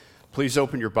Please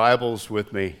open your Bibles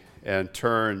with me and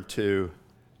turn to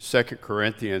 2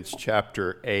 Corinthians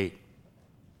chapter 8.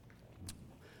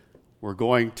 We're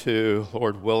going to,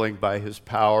 Lord willing, by His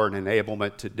power and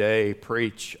enablement today,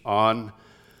 preach on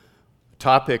a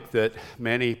topic that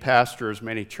many pastors,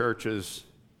 many churches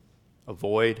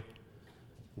avoid.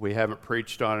 We haven't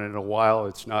preached on it in a while.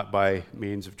 It's not by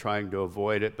means of trying to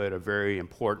avoid it, but a very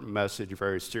important message, a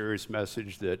very serious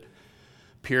message that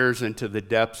peers into the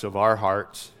depths of our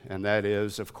hearts, and that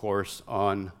is, of course,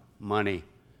 on money,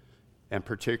 and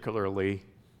particularly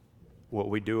what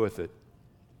we do with it.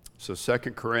 So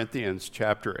 2 Corinthians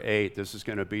chapter 8, this is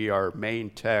going to be our main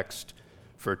text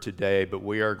for today, but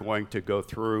we are going to go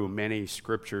through many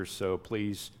scriptures, so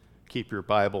please keep your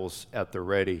Bibles at the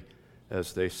ready,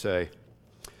 as they say.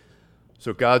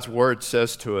 So God's Word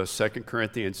says to us, 2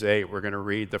 Corinthians 8, we're going to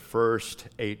read the first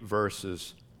 8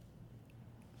 verses.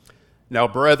 Now,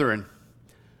 brethren,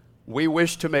 we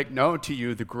wish to make known to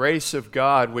you the grace of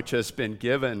God which has been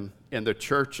given in the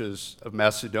churches of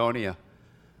Macedonia,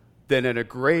 that in a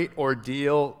great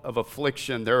ordeal of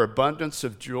affliction their abundance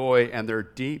of joy and their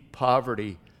deep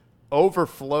poverty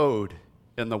overflowed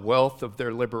in the wealth of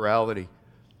their liberality.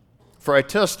 For I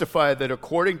testify that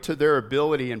according to their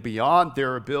ability and beyond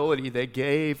their ability they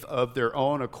gave of their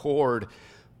own accord,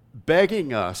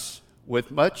 begging us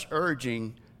with much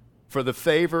urging for the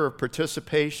favor of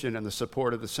participation and the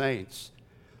support of the saints.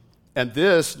 And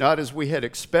this, not as we had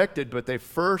expected, but they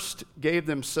first gave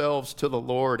themselves to the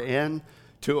Lord and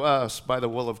to us by the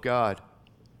will of God.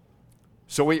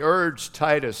 So we urged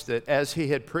Titus that as he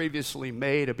had previously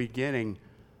made a beginning,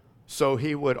 so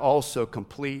he would also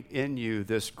complete in you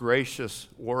this gracious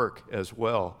work as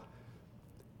well.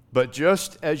 But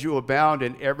just as you abound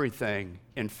in everything,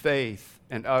 in faith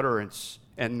and utterance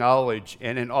and knowledge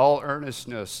and in all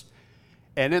earnestness,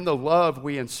 and in the love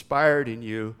we inspired in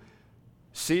you,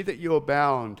 see that you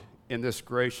abound in this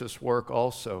gracious work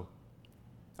also.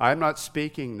 I'm not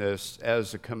speaking this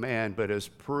as a command, but as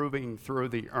proving through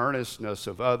the earnestness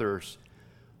of others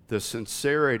the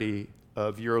sincerity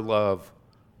of your love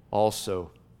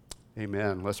also.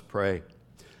 Amen. Let's pray.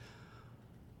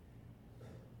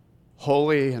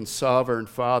 Holy and sovereign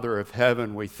Father of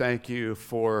heaven, we thank you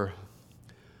for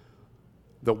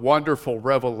the wonderful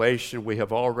revelation we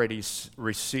have already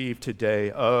received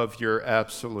today of your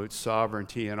absolute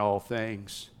sovereignty in all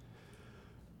things.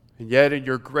 And yet in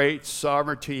your great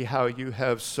sovereignty, how you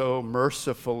have so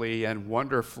mercifully and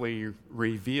wonderfully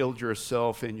revealed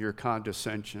yourself in your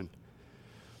condescension.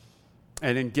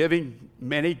 And in giving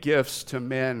many gifts to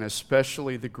men,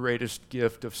 especially the greatest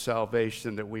gift of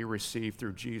salvation that we receive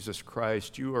through Jesus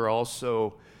Christ, you are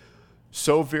also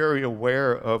so very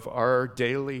aware of our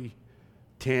daily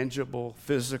tangible,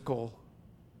 physical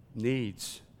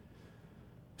needs.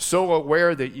 So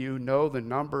aware that you know the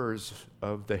numbers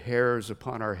of the hairs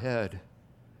upon our head.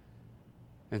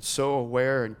 And so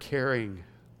aware and caring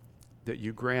that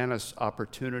you grant us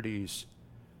opportunities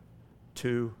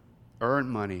to earn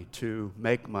money, to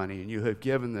make money. And you have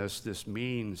given us this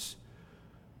means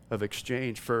of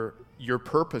exchange for your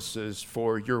purposes,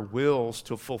 for your wills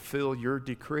to fulfill your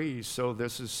decrees. So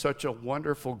this is such a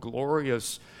wonderful,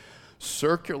 glorious,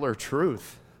 circular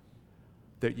truth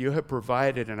that you have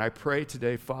provided. And I pray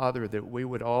today, Father, that we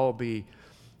would all be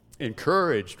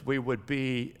encouraged, we would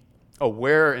be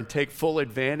aware and take full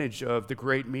advantage of the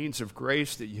great means of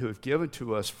grace that you have given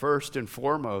to us first and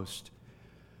foremost,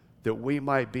 that we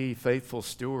might be faithful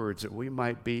stewards, that we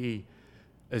might be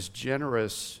as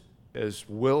generous, as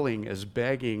willing, as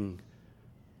begging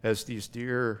as these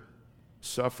dear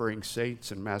suffering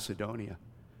saints in Macedonia.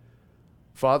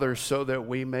 Father, so that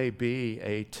we may be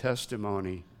a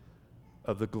testimony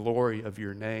of the glory of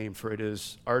your name. For it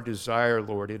is our desire,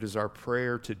 Lord, it is our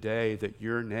prayer today that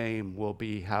your name will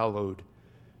be hallowed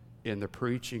in the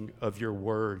preaching of your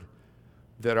word,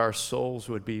 that our souls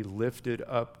would be lifted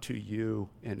up to you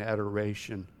in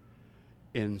adoration,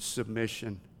 in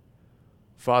submission.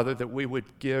 Father, that we would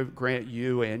grant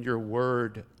you and your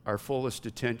word our fullest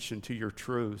attention to your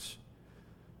truths,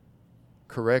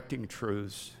 correcting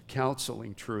truths,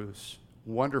 counseling truths,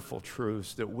 wonderful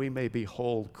truths, that we may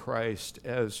behold Christ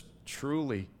as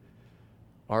truly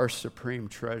our supreme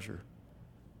treasure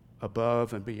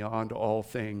above and beyond all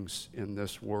things in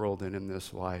this world and in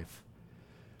this life.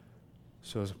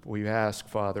 So as we ask,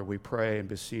 Father, we pray and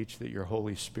beseech that your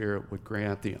Holy Spirit would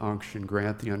grant the unction,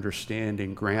 grant the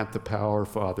understanding, grant the power,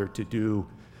 Father, to do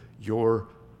your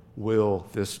will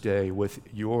this day with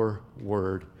your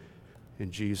word. In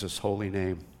Jesus' holy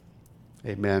name,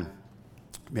 amen.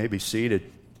 You may be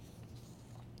seated.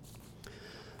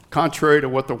 Contrary to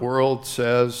what the world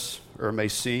says, or may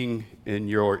sing in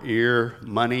your ear,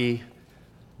 money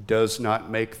does not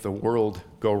make the world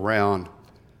go round,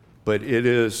 but it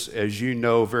is, as you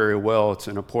know very well, it's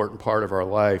an important part of our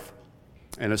life,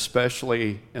 and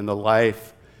especially in the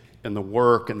life and the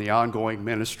work and the ongoing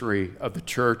ministry of the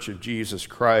Church of Jesus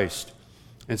Christ.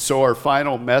 And so our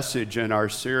final message in our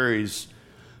series,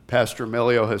 Pastor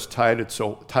Emilio has titled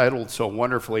so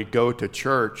wonderfully, Go to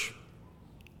Church.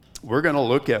 We're going to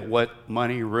look at what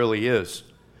money really is,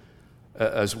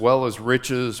 as well as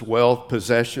riches, wealth,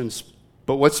 possessions,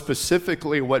 but what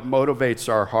motivates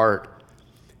our heart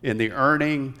in the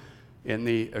earning, in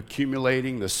the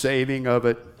accumulating, the saving of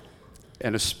it,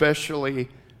 and especially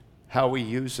how we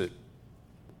use it.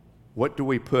 How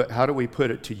do we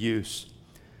put it to use?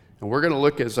 And we're going to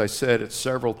look, as I said, at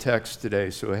several texts today,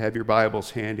 so have your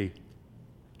Bibles handy.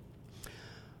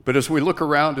 But as we look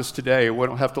around us today, we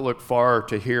don't have to look far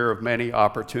to hear of many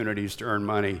opportunities to earn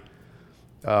money.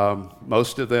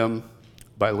 Most of them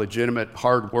by legitimate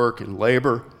hard work and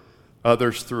labor,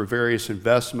 others through various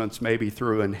investments, maybe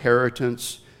through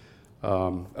inheritance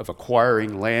of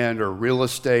acquiring land or real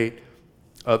estate,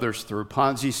 others through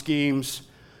Ponzi schemes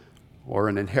or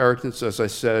an inheritance, as I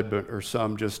said, or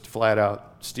some just flat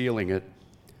out stealing it.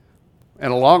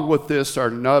 And along with this are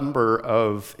a number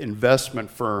of investment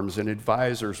firms and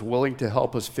advisors willing to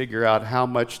help us figure out how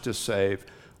much to save,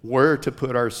 where to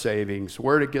put our savings,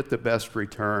 where to get the best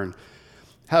return,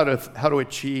 how to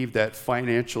achieve that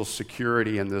financial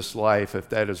security in this life, if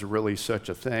that is really such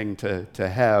a thing to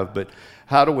have. But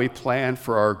how do we plan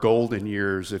for our golden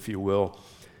years, if you will,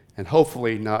 and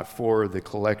hopefully not for the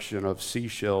collection of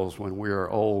seashells when we are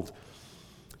old.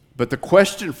 But the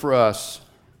question for us,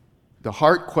 the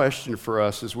heart question for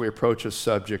us as we approach a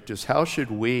subject is, how should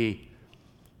we,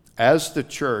 as the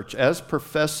church, as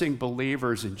professing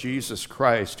believers in Jesus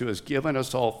Christ, who has given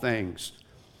us all things,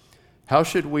 how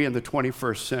should we in the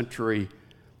 21st century,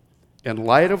 in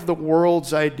light of the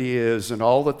world's ideas and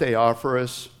all that they offer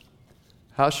us,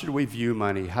 how should we view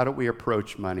money? How do we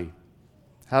approach money?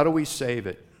 How do we save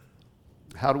it?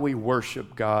 How do we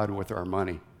worship God with our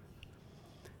money?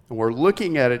 And we're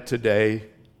looking at it today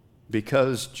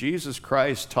because Jesus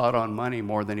Christ taught on money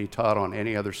more than he taught on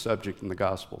any other subject in the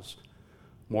Gospels.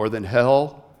 More than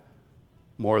hell,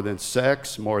 more than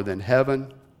sex, more than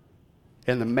heaven.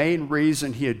 And the main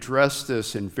reason he addressed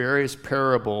this in various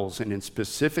parables and in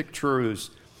specific truths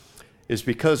is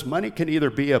because money can either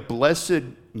be a blessed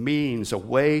means, a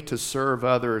way to serve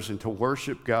others and to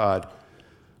worship God,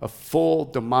 a full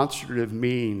demonstrative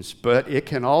means, but it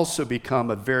can also become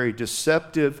a very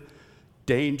deceptive,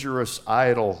 dangerous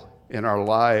idol in our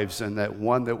lives, and that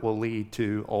one that will lead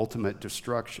to ultimate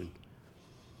destruction.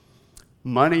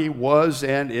 Money was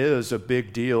and is a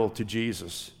big deal to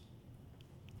Jesus.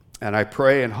 And I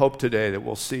pray and hope today that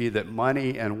we'll see that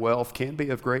money and wealth can be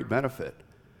of great benefit,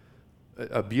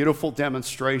 a beautiful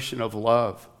demonstration of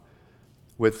love,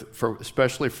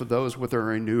 especially for those with a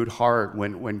renewed heart,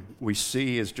 when we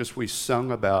see, as just we sung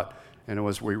about and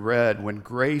as we read, when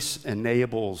grace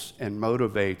enables and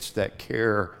motivates that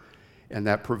care and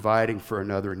that providing for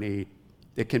another need.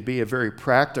 It can be a very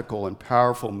practical and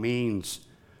powerful means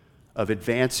of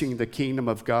advancing the kingdom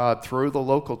of God through the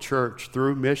local church,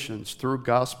 through missions, through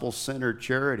gospel-centered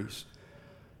charities.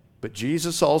 But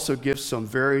Jesus also gives some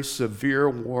very severe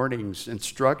warnings,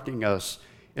 instructing us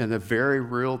in the very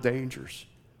real dangers,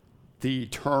 the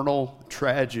eternal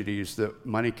tragedies that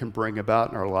money can bring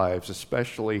about in our lives,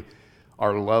 especially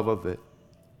our love of it,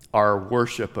 our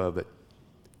worship of it,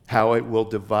 how it will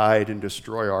divide and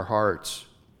destroy our hearts.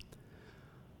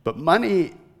 But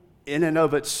money in and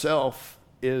of itself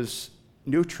is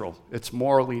neutral. It's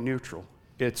morally neutral.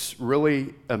 It's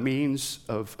really a means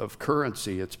of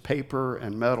currency. It's paper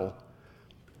and metal.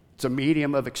 It's a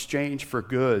medium of exchange for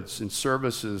goods and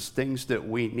services, things that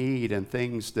we need and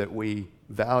things that we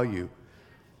value.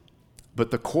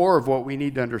 But the core of what we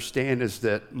need to understand is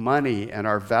that money and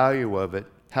our value of it,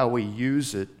 how we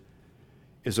use it,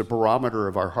 is a barometer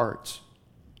of our hearts.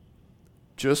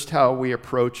 Just how we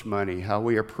approach money, how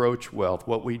we approach wealth,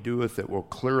 what we do with it will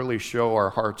clearly show our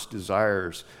heart's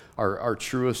desires, our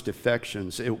truest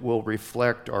affections. It will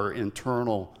reflect our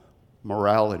internal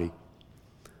morality.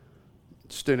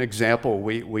 Just an example,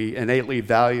 we innately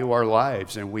value our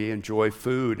lives and we enjoy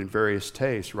food and various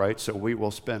tastes, right? So we will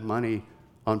spend money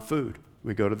on food.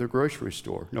 We go to the grocery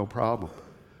store, no problem.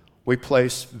 We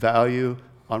place value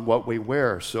on what we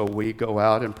wear, so we go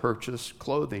out and purchase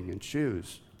clothing and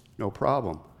shoes. No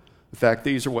problem. In fact,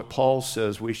 these are what Paul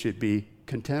says we should be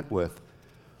content with.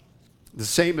 The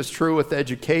same is true with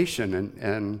education,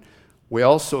 and we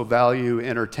also value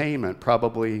entertainment,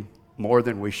 probably more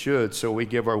than we should, so we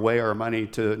give away our money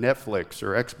to Netflix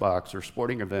or Xbox or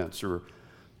sporting events or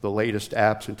the latest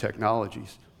apps and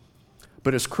technologies.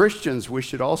 But as Christians, we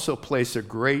should also place a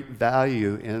great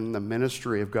value in the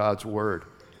ministry of God's Word,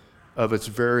 of its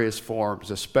various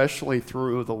forms, especially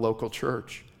through the local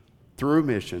church, through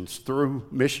missions, through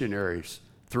missionaries,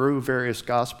 through various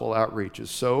gospel outreaches.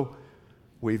 So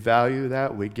we value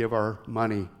that. We give our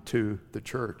money to the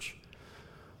church.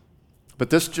 But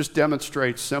this just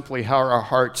demonstrates simply how our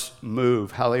hearts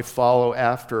move, how they follow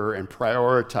after and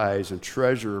prioritize and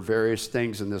treasure various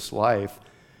things in this life,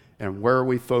 and where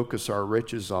we focus our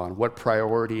riches on, what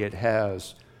priority it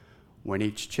has when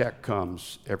each check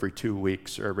comes every 2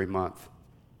 weeks or every month.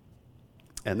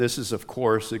 And this is, of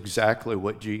course, exactly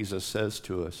what Jesus says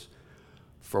to us.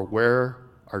 For where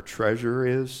our treasure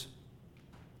is,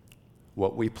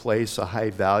 what we place a high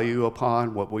value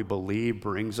upon, what we believe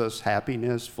brings us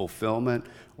happiness, fulfillment,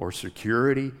 or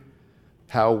security,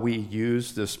 how we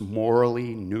use this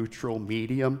morally neutral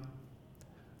medium,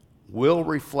 will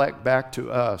reflect back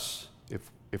to us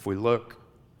if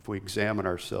we examine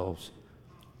ourselves.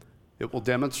 It will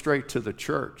demonstrate to the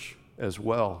church as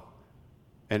well,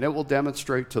 and it will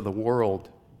demonstrate to the world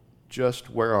just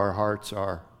where our hearts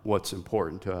are, what's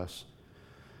important to us.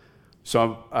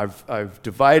 So I've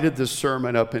divided this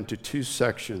sermon up into 2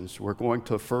 sections. We're going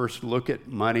to first look at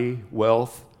money,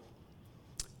 wealth,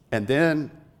 and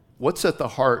then what's at the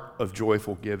heart of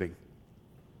joyful giving.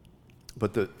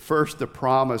 But first, the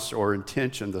promise or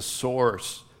intention, the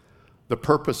source, the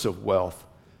purpose of wealth,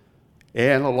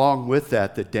 and along with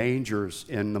that, the dangers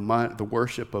in the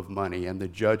worship of money and the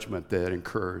judgment that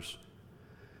incurs.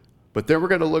 But then we're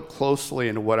going to look closely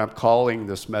into what I'm calling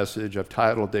this message. I've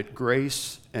titled it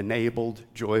Grace-Enabled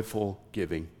Joyful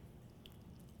Giving,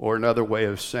 or another way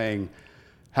of saying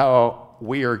how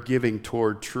we are giving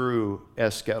toward true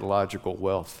eschatological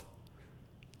wealth,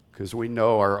 because we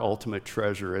know our ultimate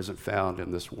treasure isn't found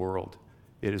in this world.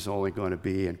 It is only going to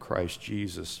be in Christ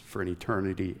Jesus for an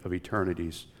eternity of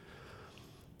eternities.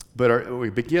 But we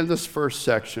begin this first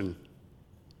section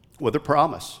with a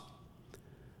promise.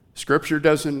 Scripture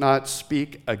does not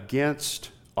speak against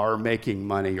our making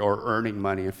money or earning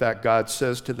money. In fact, God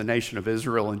says to the nation of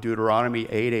Israel in Deuteronomy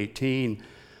 8:18,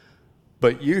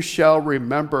 "But you shall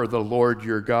remember the Lord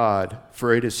your God,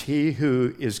 for it is he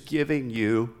who is giving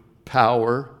you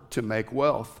power to make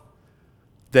wealth,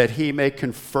 that he may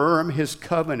confirm his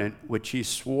covenant which he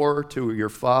swore to your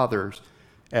fathers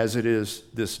as it is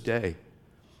this day."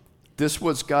 This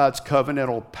was God's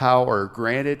covenantal power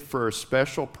granted for a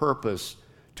special purpose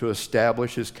to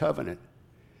establish his covenant.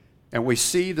 And we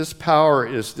see this power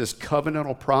is this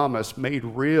covenantal promise made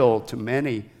real to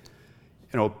many,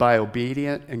 by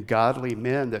obedient and godly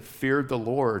men that feared the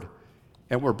Lord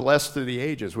and were blessed through the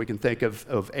ages. We can think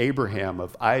of Abraham,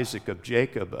 of Isaac, of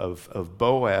Jacob, of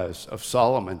Boaz, of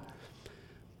Solomon.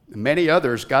 Many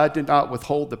others, God did not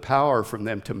withhold the power from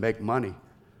them to make money.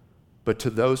 But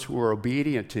to those who were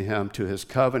obedient to him, to his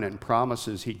covenant and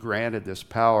promises, he granted this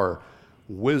power,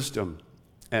 wisdom,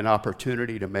 and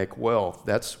opportunity to make wealth.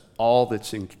 That's all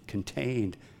that's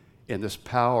contained in this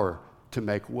power to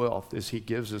make wealth, is he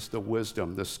gives us the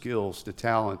wisdom, the skills, the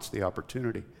talents, the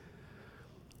opportunity.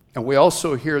 And we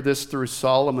also hear this through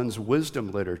Solomon's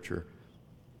wisdom literature.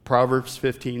 Proverbs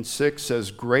 15:6 says,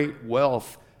 "Great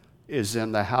wealth is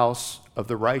in the house of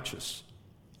the righteous,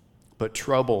 but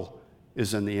trouble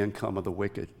is in the income of the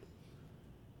wicked."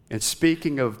 And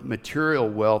speaking of material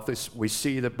wealth, we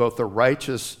see that both the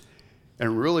righteous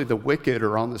and really the wicked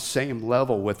are on the same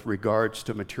level with regards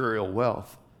to material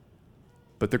wealth.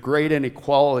 But the great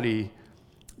inequality,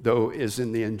 though, is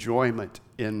in the enjoyment,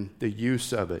 in the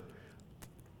use of it.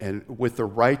 And with the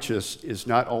righteous is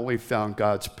not only found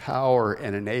God's power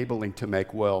and enabling to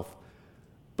make wealth,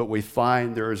 but we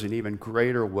find there is an even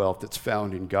greater wealth that's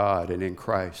found in God and in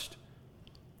Christ.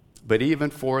 But even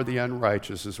for the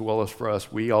unrighteous, as well as for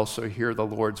us, we also hear the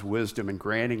Lord's wisdom in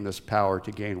granting this power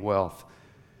to gain wealth.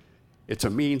 It's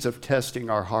a means of testing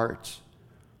our hearts,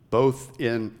 both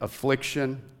in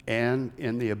affliction and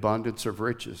in the abundance of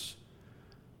riches.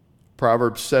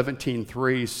 Proverbs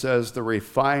 17:3 says, "The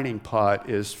refining pot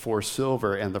is for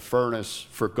silver and the furnace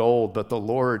for gold, but the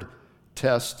Lord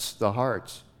tests the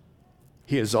hearts."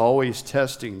 He is always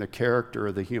testing the character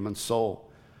of the human soul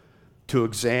to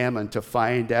examine, to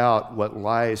find out what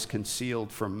lies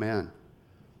concealed from men.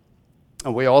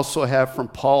 And we also have from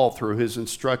Paul through his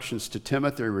instructions to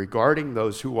Timothy regarding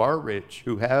those who are rich,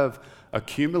 who have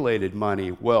accumulated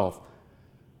money, wealth.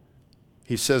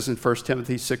 He says in 1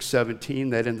 Timothy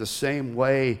 6:17 that in the same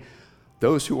way,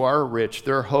 Those who are rich,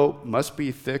 their hope must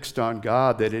be fixed on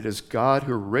God, that it is God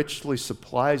who richly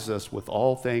supplies us with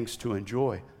all things to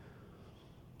enjoy.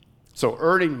 So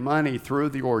earning money through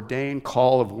the ordained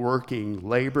call of working,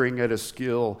 laboring at a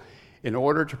skill in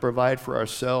order to provide for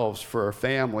ourselves, for our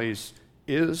families,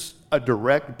 is a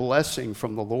direct blessing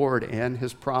from the Lord and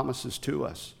his promises to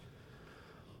us.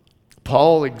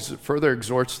 Paul further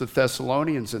exhorts the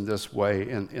Thessalonians in this way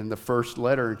in the first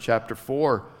letter in chapter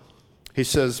 4. He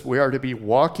says, we are to be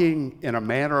walking in a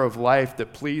manner of life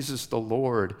that pleases the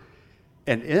Lord,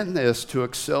 and in this to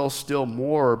excel still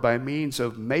more by means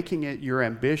of making it your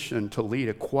ambition to lead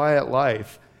a quiet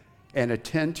life and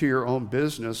attend to your own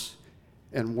business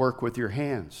and work with your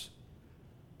hands.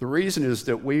 The reason is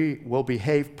that we will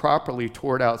behave properly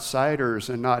toward outsiders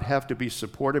and not have to be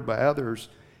supported by others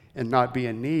and not be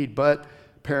in need, but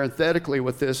parenthetically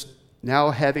with this,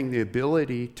 now having the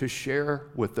ability to share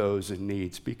with those in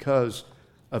needs because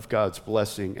of God's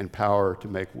blessing and power to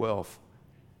make wealth.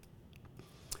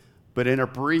 But in a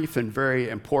brief and very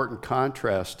important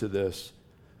contrast to this,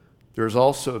 there's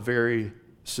also a very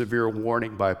severe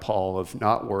warning by Paul of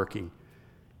not working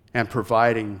and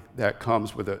providing that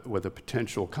comes with a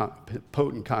potential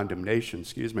potent condemnation.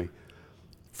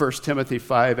 1 Timothy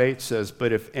 5:8 says,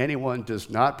 but if anyone does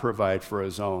not provide for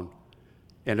his own,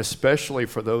 and especially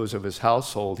for those of his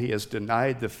household, he has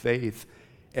denied the faith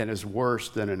and is worse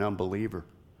than an unbeliever.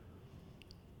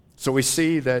 So we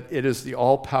see that it is the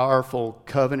all-powerful,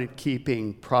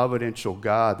 covenant-keeping, providential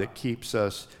God that keeps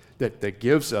us, that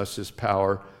gives us his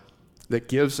power, that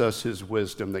gives us his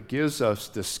wisdom, that gives us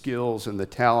the skills and the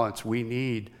talents we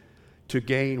need to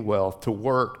gain wealth, to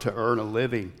work, to earn a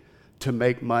living, to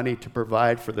make money, to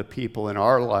provide for the people in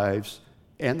our lives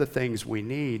and the things we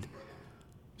need.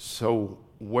 So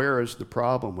where is the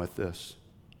problem with this?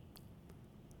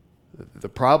 The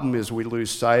problem is we lose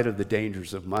sight of the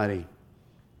dangers of money,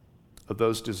 of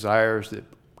those desires that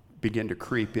begin to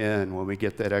creep in when we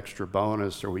get that extra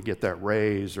bonus or we get that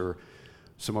raise or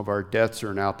some of our debts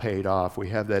are now paid off. We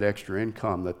have that extra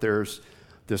income, that there's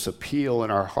this appeal in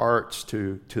our hearts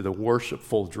to the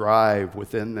worshipful drive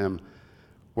within them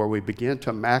where we begin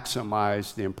to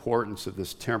maximize the importance of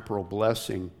this temporal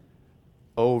blessing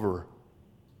over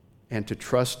and to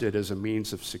trust it as a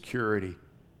means of security.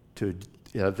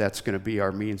 That's going to be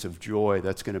our means of joy.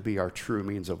 That's going to be our true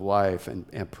means of life,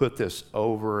 and put this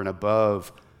over and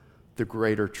above the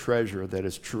greater treasure that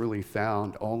is truly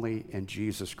found only in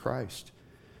Jesus Christ.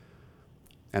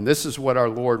 And this is what our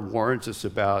Lord warns us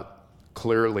about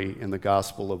clearly in the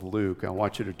Gospel of Luke. I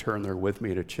want you to turn there with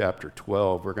me to chapter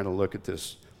 12. We're going to look at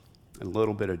this in a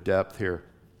little bit of depth here,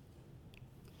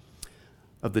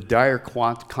 of the dire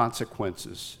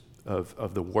consequences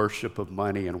of the worship of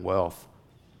money and wealth.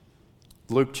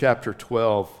 Luke chapter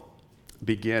 12,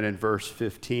 begin in verse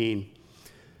 15.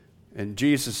 And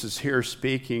Jesus is here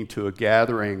speaking to a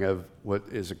gathering of what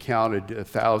is accounted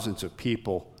thousands of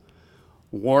people,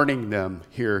 warning them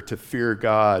here to fear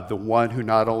God, the one who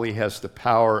not only has the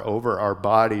power over our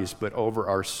bodies, but over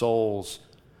our souls,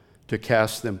 to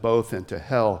cast them both into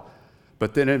hell.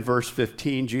 But then in verse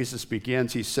 15, Jesus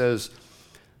begins, he says,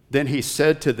 then he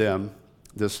said to them,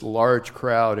 this large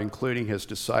crowd, including his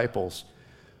disciples,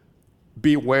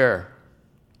 beware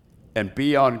and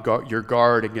be on your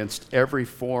guard against every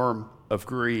form of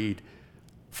greed.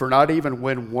 For not even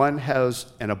when one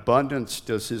has an abundance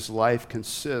does his life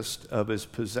consist of his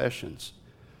possessions.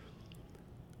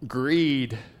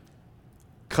 Greed,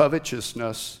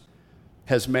 covetousness,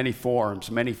 has many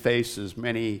forms, many faces,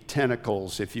 many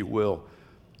tentacles, if you will.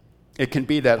 It can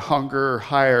be that hunger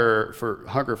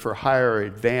for higher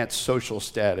advanced social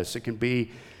status. It can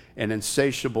be an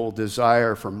insatiable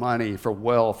desire for money, for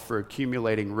wealth, for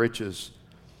accumulating riches.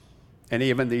 And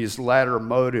even these latter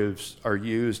motives are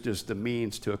used as the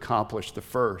means to accomplish the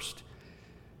first.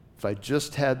 If I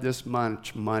just had this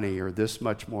much money or this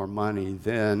much more money,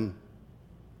 then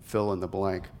fill in the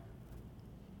blank.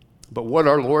 But what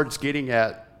our Lord's getting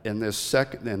at in the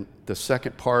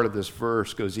second part of this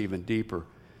verse goes even deeper.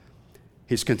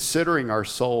 He's considering our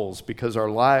souls because our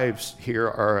lives here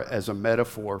are as a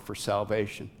metaphor for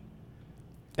salvation.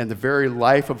 And the very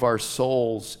life of our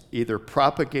souls either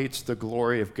propagates the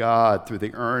glory of God through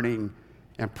the earning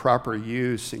and proper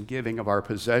use and giving of our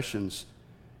possessions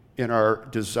in our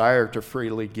desire to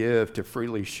freely give, to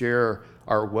freely share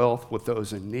our wealth with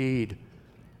those in need,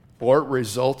 or it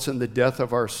results in the death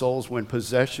of our souls when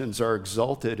possessions are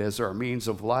exalted as our means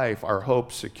of life, our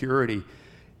hope, security,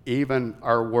 even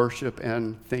our worship,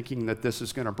 and thinking that this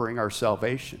is going to bring our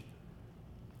salvation.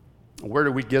 Where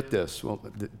do we get this? Well,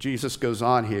 Jesus goes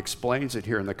on, he explains it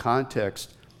here in the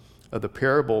context of the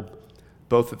parable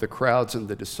both of the crowds and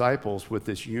the disciples with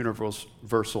this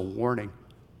universal warning.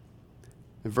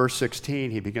 In verse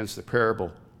 16, he begins the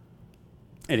parable.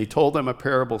 And he told them a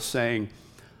parable saying,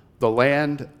 the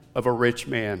land of a rich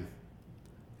man.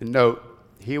 And note,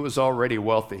 he was already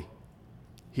wealthy.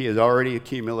 He had already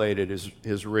accumulated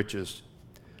his riches.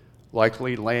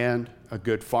 Likely land, a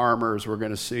good farmer, as we're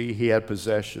going to see. He had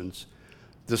possessions.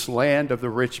 This land of the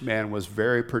rich man was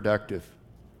very productive.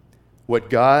 What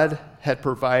God had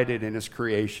provided in his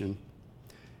creation,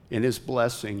 in his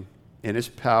blessing, in his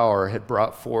power, had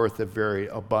brought forth a very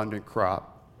abundant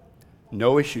crop.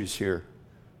 No issues here.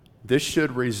 This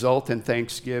should result in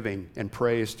thanksgiving and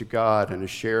praise to God and a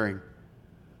sharing.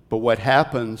 But what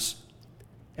happens,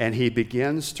 and he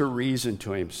begins to reason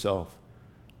to himself.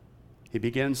 He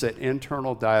begins that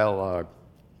internal dialogue,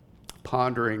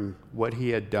 pondering what he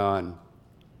had done.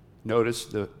 Notice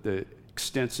the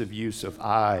extensive use of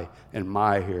I and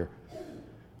my here.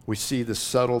 We see the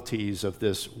subtleties of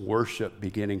this worship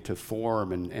beginning to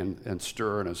form and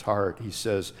stir in his heart. He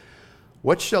says,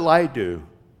 what shall I do,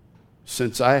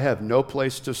 since I have no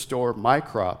place to store my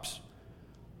crops?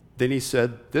 Then he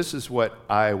said, this is what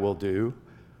I will do.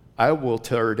 I will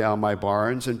tear down my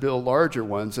barns and build larger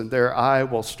ones, and there I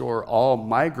will store all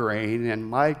my grain and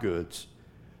my goods.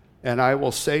 And I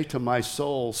will say to my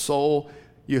soul, soul,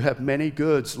 you have many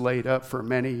goods laid up for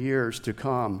many years to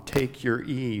come. Take your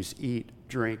ease, eat,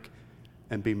 drink,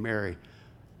 and be merry.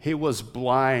 He was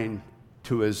blind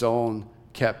to his own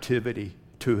captivity,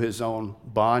 to his own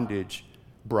bondage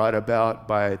brought about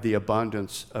by the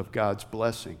abundance of God's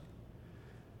blessing.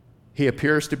 He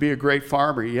appears to be a great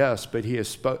farmer, yes, but he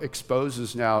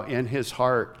exposes now in his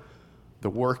heart the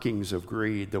workings of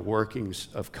greed, the workings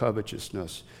of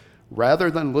covetousness.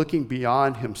 Rather than looking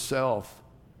beyond himself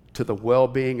to the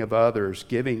well-being of others,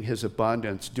 giving his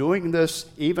abundance, doing this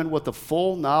even with the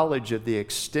full knowledge of the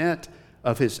extent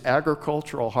of his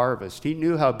agricultural harvest. He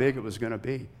knew how big it was going to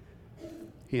be.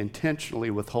 He intentionally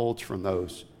withholds from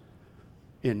those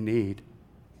in need,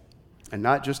 and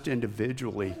not just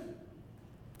individually.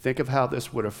 Think of how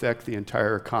this would affect the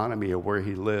entire economy of where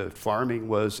he lived. Farming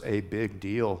was a big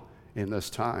deal in this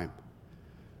time.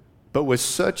 But with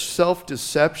such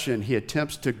self-deception, he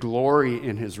attempts to glory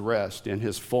in his rest, in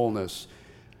his fullness,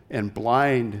 and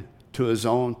blind to his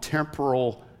own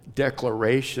temporal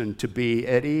declaration to be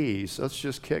at ease. Let's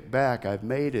just kick back. I've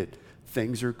made it.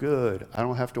 Things are good. I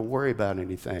don't have to worry about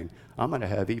anything. I'm going to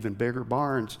have even bigger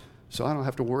barns, so I don't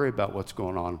have to worry about what's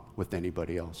going on with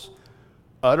anybody else.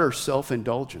 Utter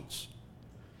self-indulgence.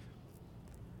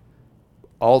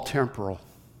 All temporal.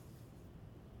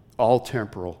 All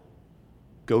temporal.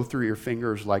 Go through your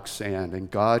fingers like sand. And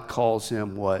God calls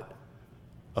him what?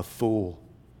 A fool.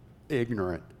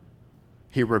 Ignorant.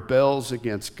 He rebels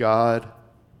against God,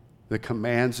 the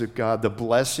commands of God, the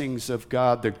blessings of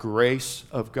God, the grace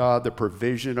of God, the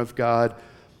provision of God,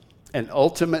 and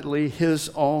ultimately his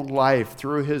own life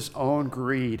through his own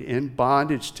greed in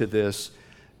bondage to this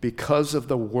because of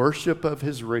the worship of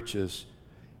his riches,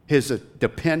 his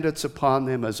dependence upon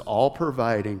them as all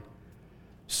providing,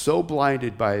 so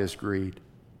blinded by his greed.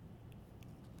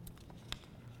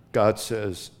 God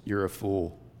says, you're a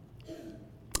fool.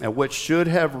 And what should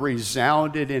have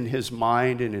resounded in his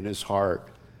mind and in his heart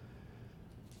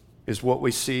is what we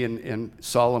see in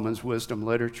Solomon's wisdom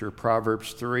literature,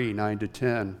 Proverbs 3,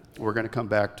 9-10. We're going to come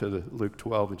back to Luke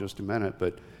 12 in just a minute,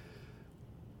 but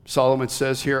Solomon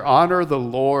says here, honor the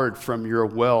Lord from your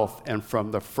wealth and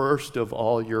from the first of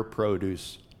all your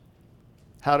produce.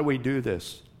 How do we do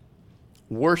this?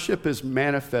 Worship is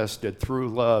manifested through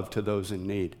love to those in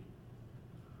need.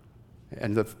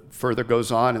 And the further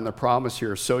goes on in the promise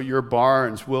here, so your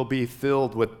barns will be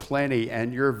filled with plenty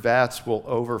and your vats will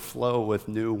overflow with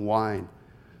new wine.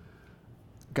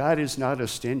 God is not a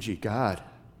stingy God.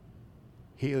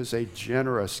 He is a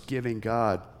generous, giving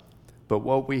God. But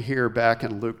what we hear back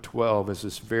in Luke 12 is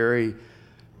this very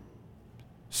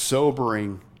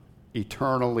sobering,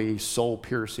 eternally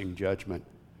soul-piercing judgment.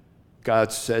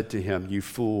 God said to him, you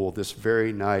fool, this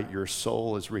very night your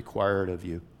soul is required of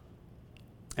you.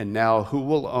 And now who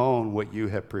will own what you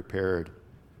have prepared?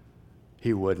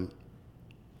 He wouldn't.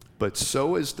 But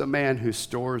so is the man who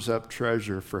stores up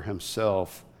treasure for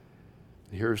himself.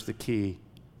 Here's the key,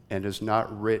 and is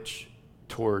not rich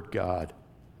toward God.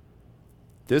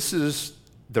 This is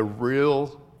the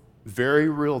real, very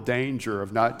real danger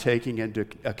of not taking into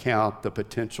account the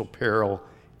potential peril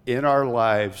in our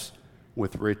lives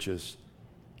with riches.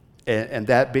 And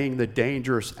that being the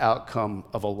dangerous outcome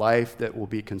of a life that will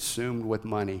be consumed with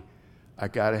money. I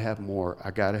got to have more. I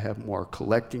got to have more.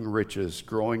 Collecting riches,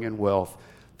 growing in wealth,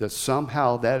 that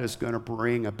somehow that is going to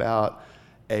bring about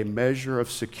a measure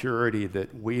of security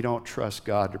that we don't trust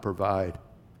God to provide.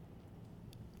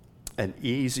 An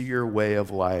easier way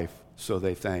of life, so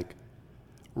they think,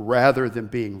 rather than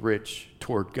being rich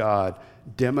toward God,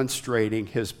 demonstrating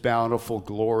his bountiful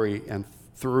glory and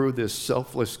through this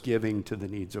selfless giving to the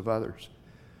needs of others.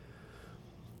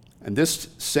 And this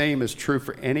same is true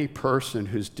for any person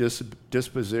whose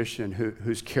disposition,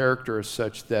 whose character is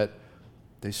such that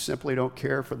they simply don't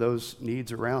care for those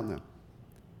needs around them.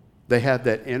 They have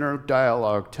that inner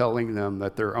dialogue telling them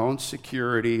that their own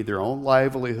security, their own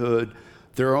livelihood,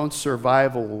 their own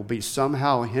survival will be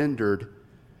somehow hindered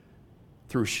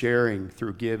through sharing,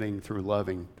 through giving, through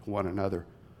loving one another.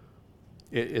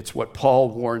 It's what Paul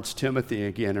warns Timothy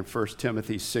again in 1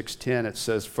 Timothy 6:10. It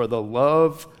says, "For the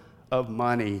love of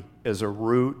money is a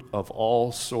root of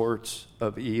all sorts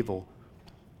of evil,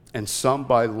 and some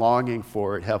by longing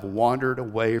for it have wandered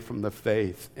away from the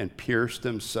faith and pierced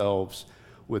themselves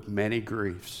with many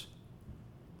griefs."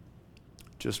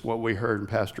 Just what we heard in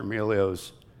Pastor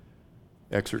Emilio's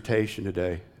exhortation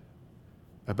today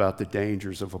about the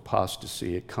dangers of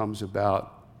apostasy. It comes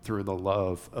about through the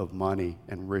love of money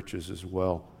and riches as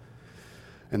well.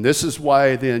 And this is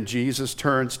why then Jesus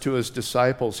turns to his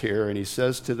disciples here and he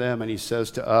says to them and he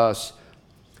says to us,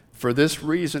 "For this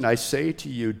reason I say to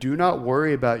you, do not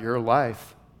worry about your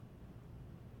life."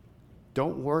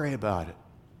 Don't worry about it.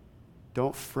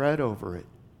 Don't fret over it.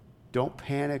 Don't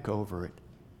panic over it.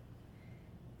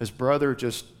 As brother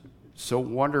just so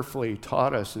wonderfully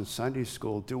taught us in Sunday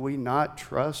school, do we not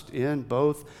trust in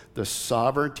both the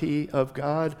sovereignty of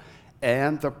God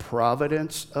and the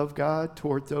providence of God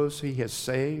toward those he has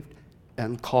saved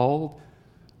and called,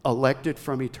 elected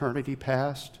from eternity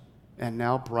past, and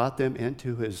now brought them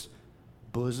into his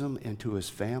bosom, into his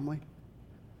family?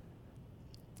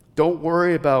 Don't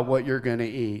worry about what you're going to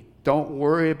eat. Don't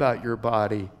worry about your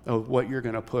body, of what you're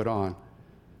going to put on.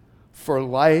 For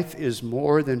life is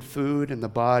more than food and the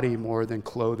body more than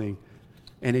clothing.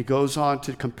 And he goes on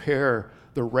to compare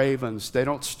the ravens. They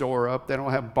don't store up. They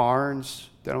don't have barns.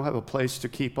 They don't have a place to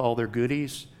keep all their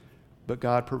goodies, but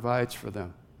God provides for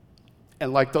them.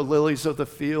 And like the lilies of the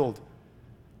field,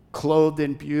 clothed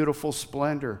in beautiful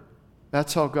splendor,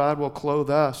 that's how God will clothe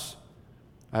us.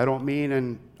 I don't mean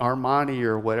in Armani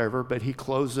or whatever, but he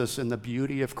clothes us in the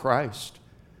beauty of Christ.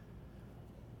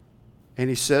 And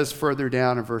he says further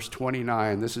down in verse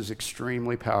 29, this is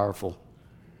extremely powerful.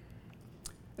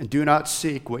 "And do not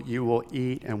seek what you will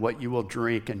eat and what you will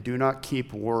drink, and do not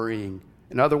keep worrying."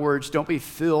 In other words, don't be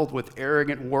filled with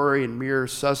arrogant worry and mere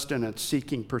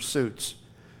sustenance-seeking pursuits.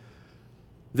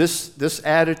 This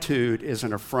attitude is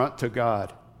an affront to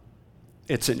God.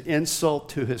 It's an insult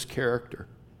to his character.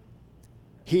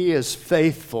 He is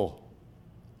faithful.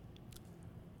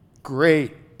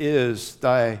 Great is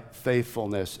thy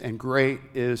faithfulness, and great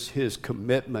is his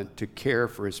commitment to care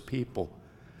for his people.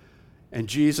 And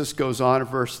Jesus goes on in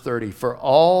verse 30, "For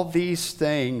all these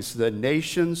things the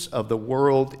nations of the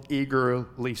world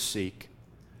eagerly seek."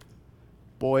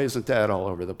 Boy, isn't that all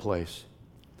over the place.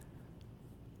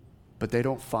 But they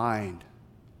don't find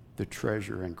the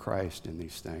treasure in Christ in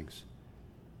these things.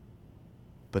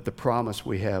 But the promise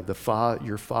we have,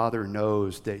 your Father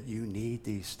knows that you need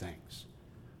these things.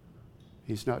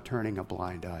 He's not turning a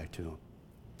blind eye to them.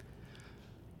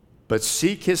 But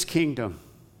seek his kingdom.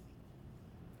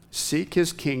 Seek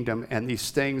his kingdom, and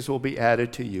these things will be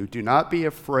added to you. Do not be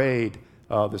afraid.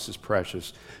 Oh, this is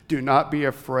precious. Do not be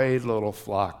afraid, little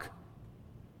flock.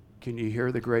 Can you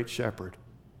hear the great shepherd?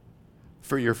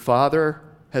 For your Father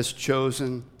has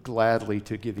chosen gladly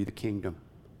to give you the kingdom.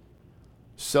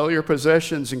 Sell your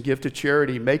possessions and give to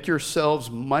charity. Make yourselves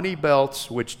money belts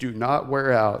which do not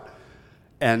wear out,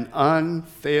 an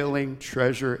unfailing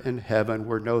treasure in heaven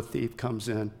where no thief comes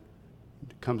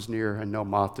near and no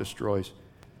moth destroys.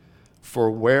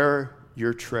 For where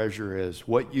your treasure is,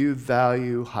 what you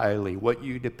value highly, what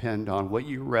you depend on, what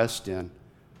you rest in,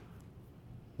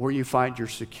 where you find your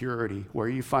security, where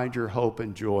you find your hope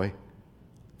and joy,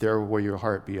 there will your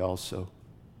heart be also.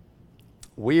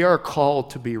 We are called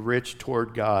to be rich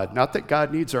toward God. Not that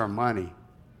God needs our money.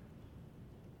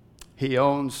 He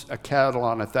owns a cattle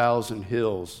on 1,000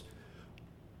 hills.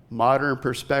 Modern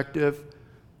perspective,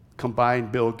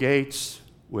 combine Bill Gates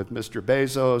with Mr.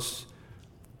 Bezos,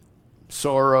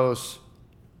 Soros.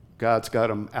 God's got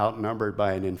them outnumbered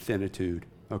by an infinitude,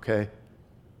 okay?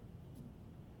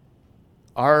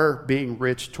 Our being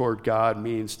rich toward God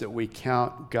means that we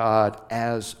count God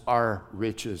as our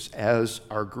riches, as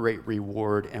our great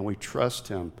reward, and we trust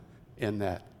him in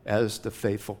that as the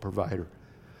faithful provider.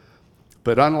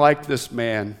 But unlike this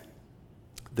man,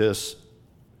 this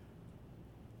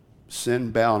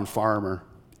sin-bound farmer,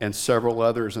 and several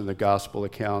others in the gospel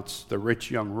accounts. The rich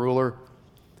young ruler,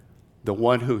 the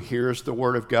one who hears the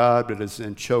word of God but is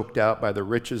then choked out by the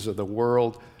riches of the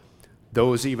world,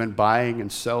 those even buying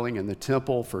and selling in the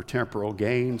temple for temporal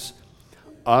gains.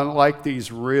 Unlike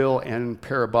these real and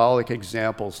parabolic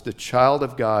examples, the child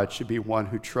of God should be one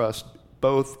who trusts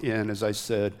both in, as I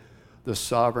said, the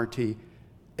sovereignty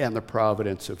and the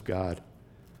providence of God.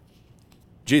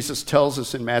 Jesus tells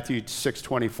us in Matthew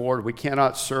 6:24, we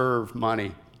cannot serve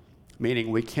money,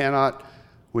 meaning we cannot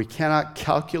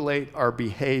calculate our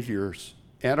behaviors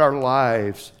and our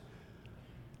lives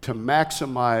to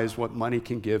maximize what money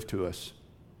can give to us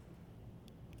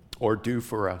or do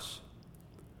for us,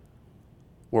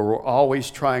 where we're always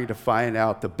trying to find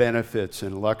out the benefits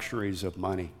and luxuries of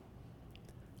money.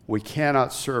 We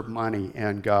cannot serve money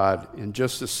and God. In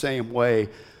just the same way,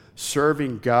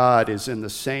 serving God is in the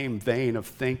same vein of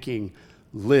thinking,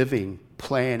 living,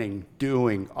 planning,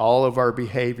 doing all of our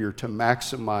behavior to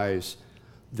maximize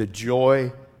the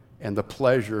joy and the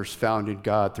pleasures found in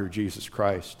God through Jesus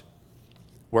Christ,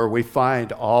 where we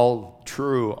find all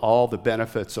the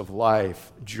benefits of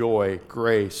life, joy,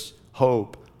 grace,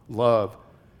 hope, love,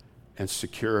 and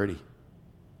security.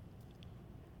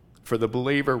 For the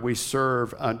believer, we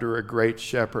serve under a great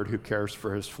shepherd who cares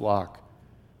for his flock,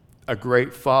 a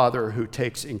great father who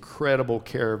takes incredible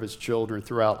care of his children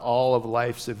throughout all of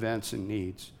life's events and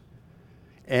needs,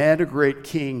 and a great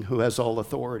king who has all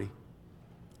authority,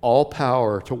 all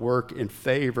power to work in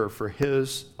favor for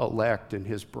his elect and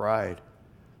his bride.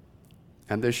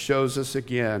 And this shows us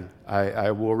again,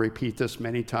 I will repeat this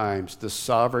many times, the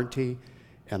sovereignty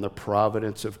and the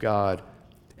providence of God,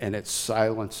 and it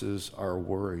silences our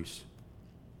worries.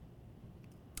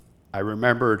 I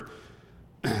remembered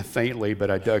faintly,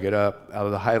 but I dug it up out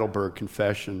of the Heidelberg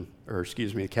Catechism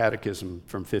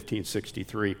from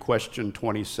 1563, question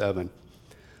 27.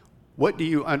 What do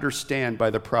you understand by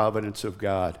the providence of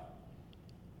God?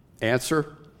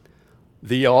 Answer,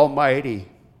 the almighty,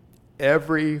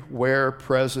 everywhere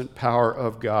present power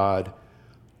of God,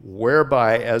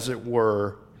 whereby, as it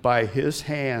were, by his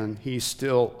hand he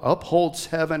still upholds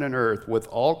heaven and earth with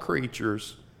all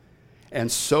creatures,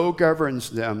 and so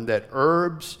governs them that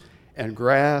herbs and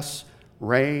grass,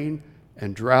 rain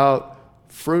and drought,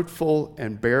 fruitful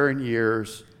and barren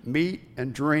years, meat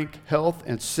and drink, health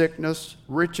and sickness,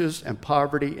 riches and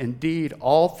poverty, indeed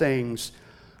all things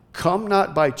come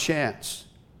not by chance,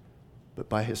 but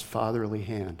by his fatherly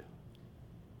hand.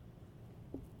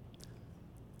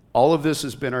 All of this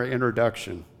has been our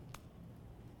introduction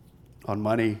on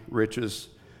money, riches,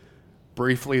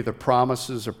 briefly the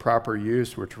promises of proper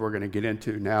use, which we're going to get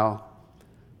into now,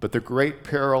 but the great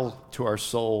peril to our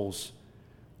souls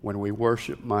when we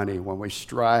worship money, when we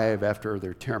strive after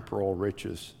their temporal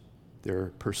riches,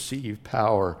 their perceived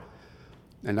power.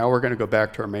 And now we're going to go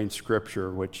back to our main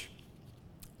scripture,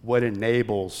 what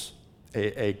enables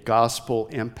a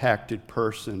gospel-impacted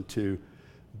person to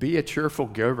be a cheerful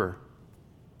giver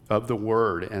of the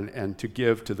word and to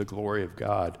give to the glory of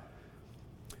God.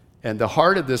 And the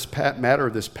heart of this matter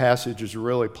of this passage is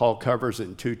really, Paul covers it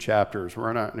in 2 chapters.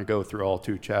 We're not going to go through all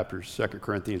 2 chapters, 2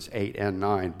 Corinthians 8 and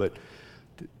 9, but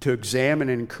to examine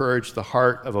and encourage the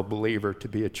heart of a believer to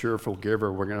be a cheerful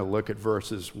giver, we're going to look at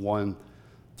verses 1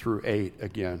 through 8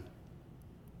 again.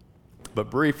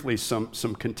 But briefly, some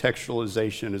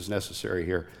contextualization is necessary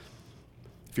here.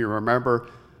 If you remember,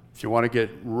 if you want to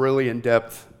get really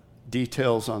in-depth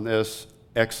details on this,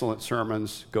 excellent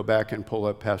sermons, go back and pull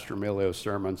up Pastor Emilio's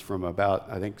sermons from about,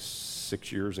 I think,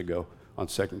 6 years ago on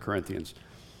 2 Corinthians.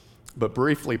 But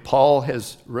briefly, Paul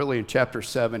has really, in chapter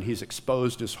 7, he's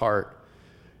exposed his heart.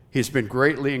 He's been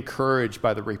greatly encouraged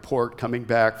by the report coming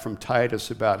back from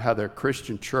Titus about how their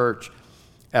Christian church,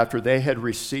 after they had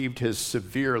received his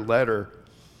severe letter,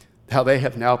 how they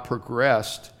have now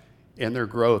progressed in their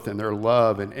growth and their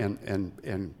love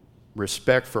and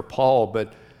respect for Paul.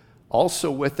 But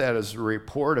also with that is a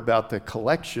report about the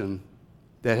collection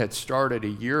that had started a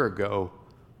year ago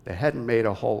that hadn't made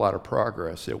a whole lot of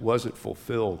progress. It wasn't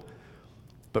fulfilled.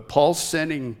 But Paul's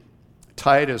sending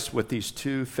Titus with these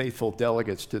 2 faithful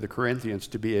delegates to the Corinthians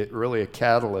to be really a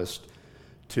catalyst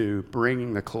to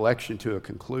bringing the collection to a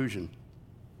conclusion.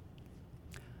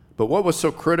 But what was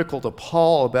so critical to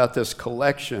Paul about this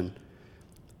collection,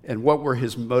 and what were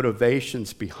his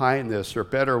motivations behind this, or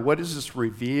better, what does this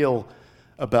reveal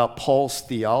about Paul's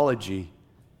theology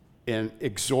in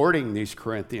exhorting these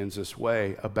Corinthians this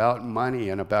way about money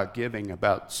and about giving,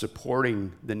 about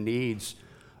supporting the needs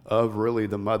of really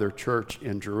the mother church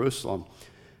in Jerusalem?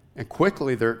 And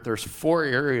quickly, there's 4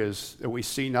 areas that we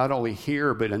see not only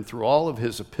here, but through all of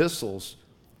his epistles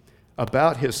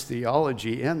about his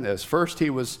theology in this. First, he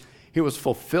was He was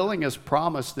fulfilling his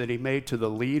promise that he made to the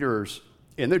leaders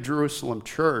in the Jerusalem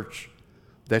church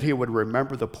that he would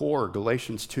remember the poor,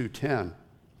 Galatians 2:10.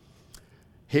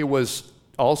 He was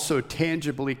also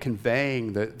tangibly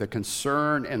conveying the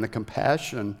concern and the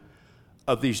compassion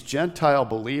of these Gentile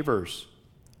believers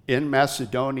in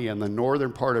Macedonia, in the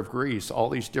northern part of Greece, all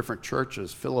these different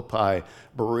churches, Philippi,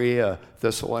 Berea,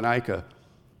 Thessalonica.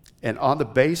 And on the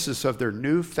basis of their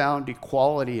newfound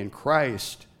equality in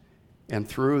Christ, and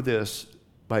through this,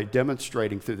 by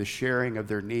demonstrating through the sharing of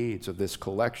their needs of this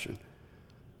collection.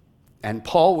 And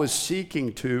Paul was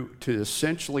seeking to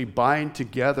essentially bind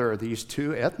together these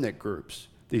two ethnic groups,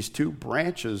 these two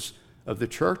branches of the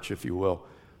church, if you will,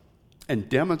 and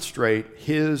demonstrate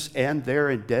his and their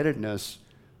indebtedness,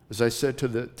 as I said, to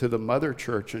the mother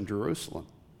church in Jerusalem.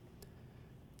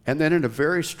 And then in a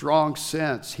very strong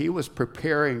sense, he was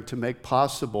preparing to make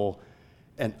possible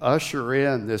and usher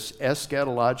in this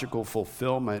eschatological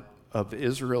fulfillment of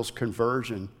Israel's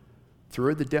conversion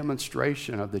through the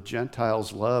demonstration of the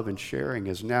Gentiles' love and sharing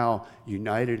as now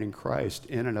united in Christ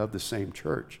in and of the same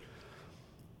church.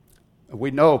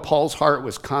 We know Paul's heart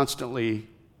was constantly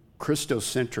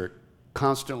Christocentric,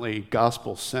 constantly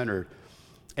gospel-centered,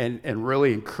 and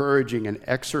really encouraging an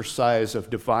exercise of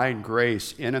divine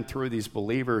grace in and through these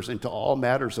believers into all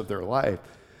matters of their life,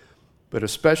 but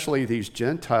especially these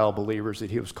Gentile believers that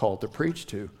he was called to preach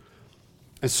to.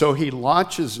 And so he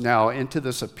launches now into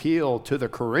this appeal to the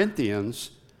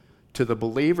Corinthians, to the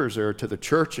believers there, to the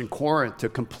church in Corinth, to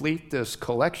complete this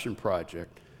collection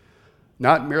project.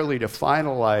 Not merely to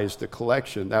finalize the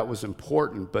collection, that was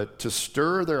important, but to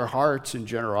stir their hearts in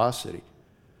generosity,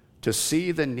 to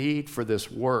see the need for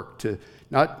this work, to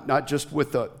not just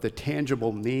with the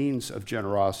tangible means of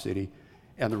generosity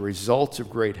and the results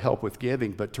of great help with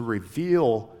giving, but to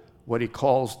reveal what he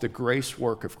calls the grace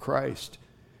work of Christ,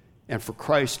 and for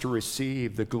Christ to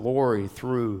receive the glory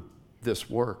through this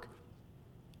work.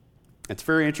 It's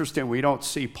very interesting. We don't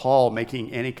see Paul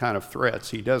making any kind of threats.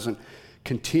 He doesn't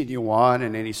continue on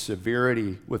in any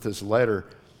severity with his letter,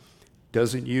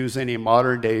 doesn't use any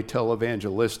modern-day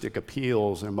televangelistic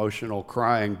appeals and emotional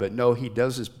crying, but no, he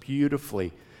does this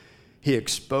beautifully. He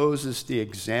exposes the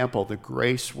example, the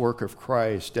grace work of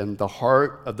Christ, and the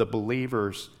heart of the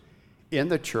believers in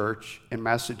the church in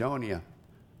Macedonia.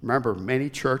 Remember, many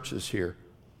churches here.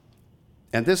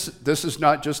 And this is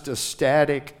not just a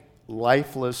static,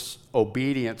 lifeless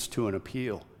obedience to an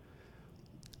appeal,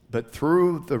 but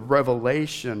through the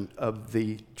revelation of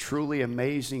the truly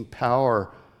amazing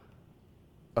power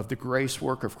of the grace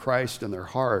work of Christ in their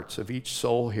hearts, of each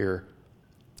soul here,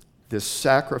 this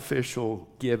sacrificial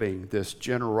giving, this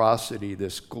generosity,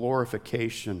 this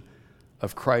glorification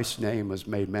of Christ's name is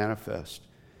made manifest.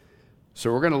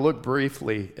 So we're going to look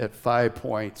briefly at 5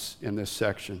 points in this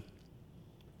section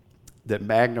that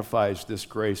magnifies this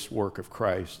grace work of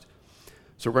Christ.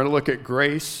 So we're going to look at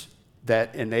grace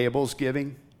that enables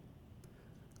giving,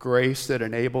 grace that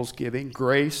enables giving,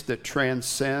 grace that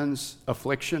transcends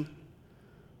affliction,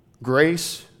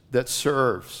 grace that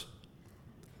serves,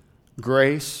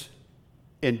 grace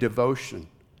in devotion,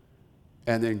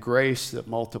 and then grace that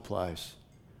multiplies.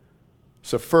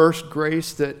 So first,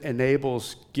 grace that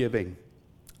enables giving.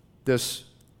 This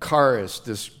charis,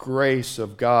 this grace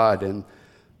of God and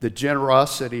the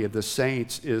generosity of the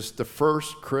saints is the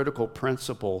first critical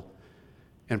principle,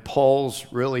 and Paul's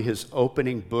really his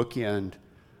opening bookend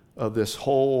of this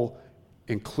whole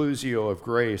inclusio of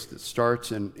grace that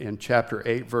starts in chapter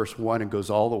 8, verse 1 and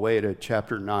goes all the way to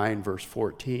chapter 9, verse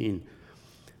 14.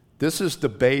 This is the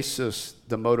basis,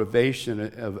 the motivation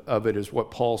of it is what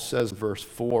Paul says in verse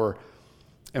 4,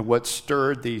 and what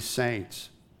stirred these saints.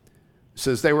 It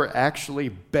says they were actually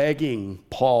begging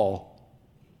Paul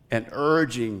and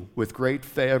urging with great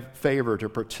favor to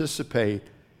participate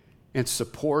in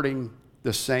supporting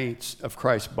the saints of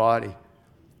Christ's body.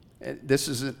 This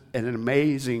is an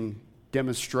amazing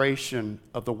demonstration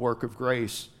of the work of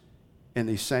grace in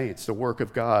these saints, the work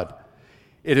of God.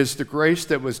 It is the grace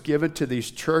that was given to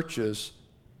these churches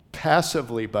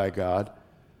passively by God,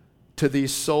 to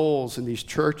these souls in these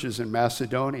churches in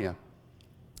Macedonia.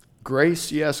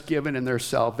 Grace, yes, given in their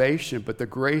salvation, but the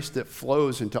grace that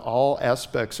flows into all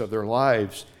aspects of their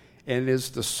lives and is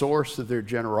the source of their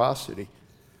generosity.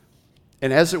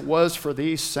 And as it was for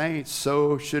these saints,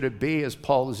 so should it be, as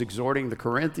Paul is exhorting the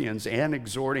Corinthians and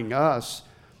exhorting us,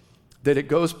 that it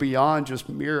goes beyond just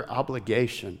mere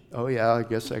obligation. Oh yeah, I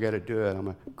guess I got to do it. I'm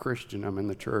a Christian. I'm in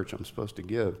the church. I'm supposed to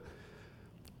give.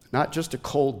 Not just a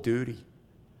cold duty.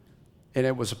 And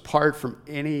it was apart from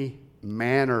any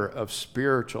manner of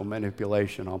spiritual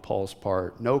manipulation on Paul's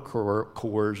part. No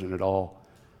coercion at all.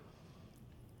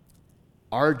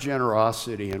 our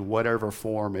generosity in whatever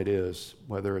form it is,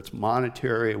 whether it's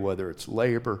monetary, whether it's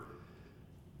labor,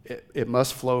 it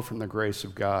must flow from the grace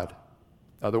of God.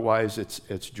 Otherwise,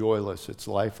 it's joyless, it's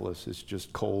lifeless, it's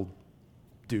just cold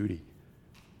duty.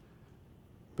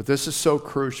 But this is so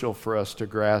crucial for us to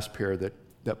grasp here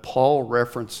that Paul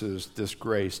references this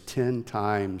grace 10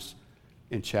 times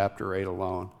in chapter 8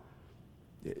 alone.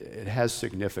 It has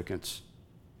significance.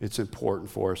 It's important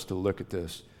for us to look at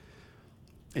this.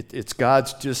 It's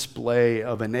God's display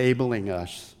of enabling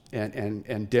us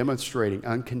and demonstrating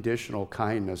unconditional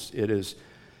kindness. It is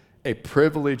a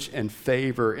privilege and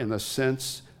favor in the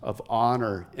sense of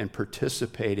honor and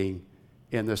participating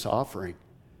in this offering.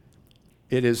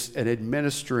 It is an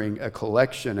administering a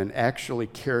collection and actually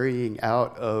carrying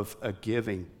out of a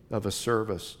giving of a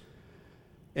service.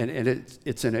 And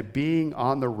it's in a being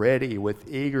on the ready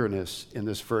with eagerness in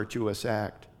this virtuous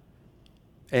act.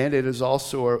 And it is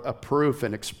also a proof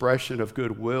and expression of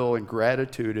goodwill and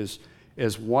gratitude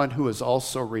as one who has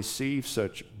also received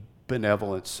such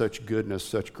benevolence, such goodness,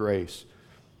 such grace.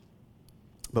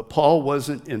 But Paul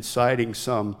wasn't inciting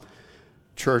some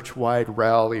church-wide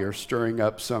rally or stirring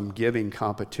up some giving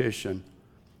competition,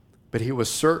 but he was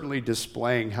certainly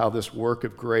displaying how this work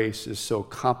of grace is so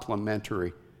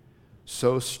complementary,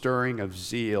 so stirring of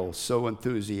zeal, so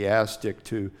enthusiastic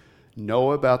to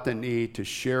know about the need to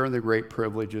share in the great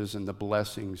privileges and the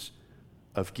blessings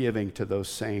of giving to those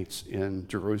saints in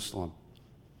Jerusalem.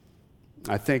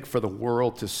 I think for the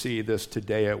world to see this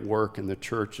today at work in the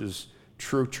churches,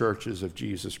 true churches of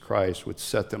Jesus Christ, would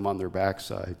set them on their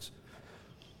backsides.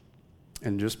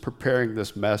 And just preparing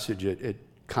this message, it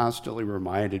constantly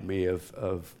reminded me of,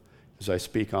 as I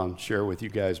share with you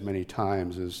guys many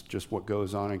times, is just what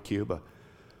goes on in Cuba.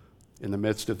 In the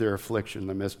midst of their affliction, in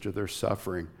the midst of their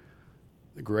suffering,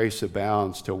 the grace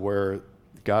abounds to where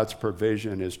God's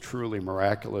provision is truly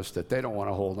miraculous that they don't want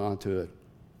to hold on to it.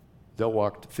 They'll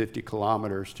walk 50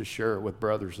 kilometers to share it with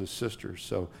brothers and sisters.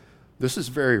 So this is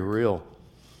very real.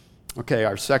 Okay,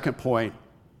 our second point,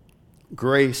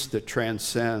 grace that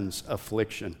transcends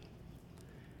affliction.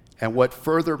 And what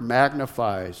further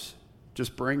magnifies,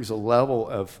 just brings a level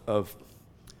of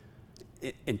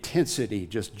intensity,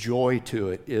 just joy to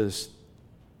it, is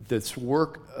this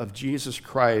work of Jesus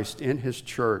Christ in his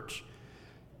church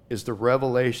is the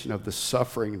revelation of the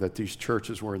suffering that these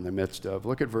churches were in the midst of.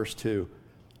 Look at verse 2.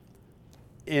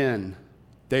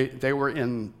 They were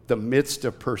in the midst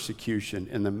of persecution,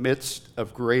 in the midst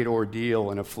of great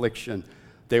ordeal and affliction.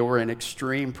 They were in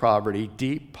extreme poverty,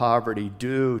 deep poverty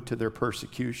due to their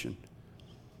persecution.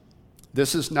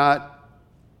 This is not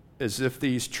as if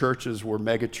these churches were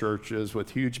mega churches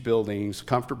with huge buildings,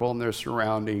 comfortable in their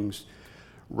surroundings,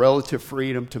 relative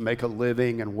freedom to make a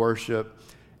living and worship,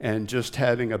 and just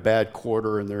having a bad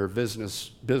quarter in their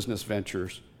business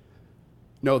ventures.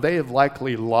 No, they have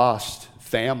likely lost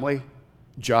family,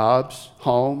 jobs,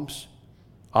 homes,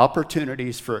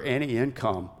 opportunities for any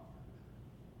income.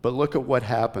 But look at what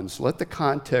happens. Let the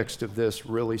context of this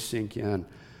really sink in.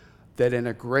 That in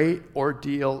a great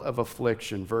ordeal of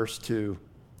affliction, verse 2,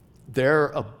 their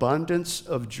abundance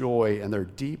of joy and their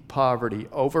deep poverty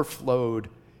overflowed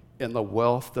in the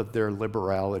wealth of their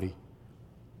liberality.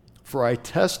 For I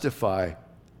testify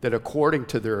that according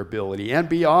to their ability and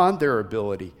beyond their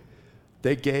ability,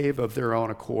 they gave of their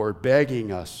own accord,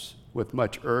 begging us with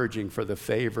much urging for the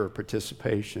favor of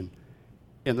participation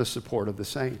in the support of the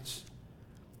saints.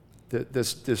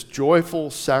 This joyful,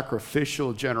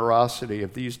 sacrificial generosity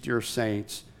of these dear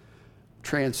saints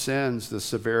transcends the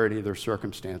severity of their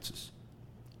circumstances.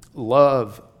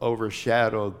 Love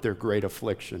overshadowed their great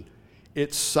affliction.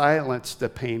 It silenced the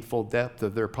painful depth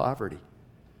of their poverty.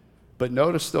 But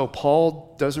notice, though,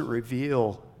 Paul doesn't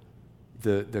reveal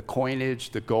the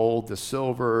coinage, the gold, the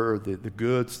silver, the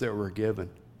goods that were given.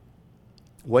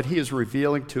 What he is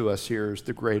revealing to us here is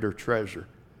the greater treasure,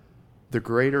 the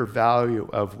greater value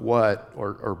of what,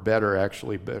 or better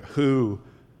actually, but who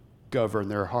governed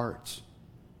their hearts.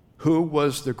 Who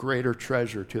was the greater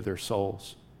treasure to their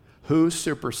souls? Who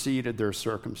superseded their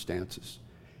circumstances?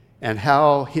 And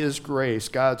how his grace,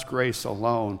 God's grace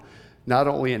alone, not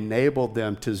only enabled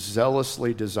them to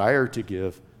zealously desire to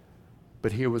give,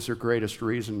 but he was their greatest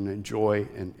reason and joy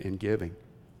in giving.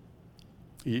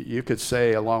 You could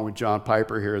say, along with John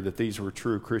Piper here, that these were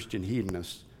true Christian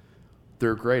hedonists.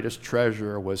 Their greatest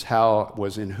treasure was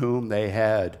in whom they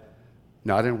had,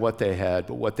 not in what they had,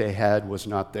 but what they had was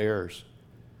not theirs,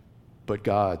 but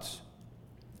God's.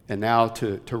 And now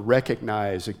to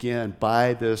recognize, again,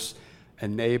 by this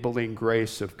enabling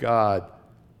grace of God,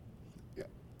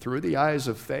 through the eyes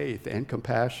of faith and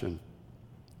compassion,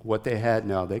 what they had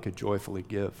now they could joyfully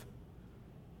give.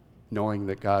 knowing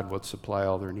that God would supply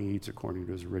all their needs according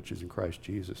to his riches in Christ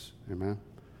Jesus. Amen?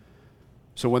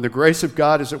 So when the grace of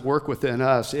God is at work within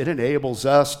us, it enables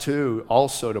us to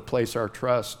also to place our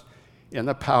trust in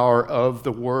the power of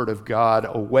the Word of God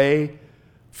away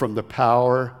from the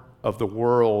power of the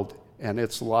world and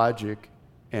its logic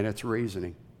and its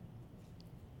reasoning.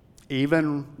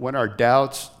 Even when our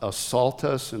doubts assault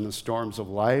us in the storms of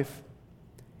life,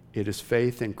 it is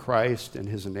faith in Christ and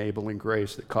his enabling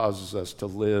grace that causes us to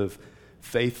live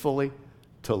faithfully,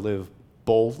 to live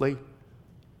boldly,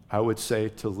 I would say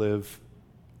to live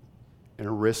in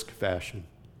a risk fashion,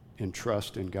 in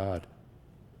trust in God.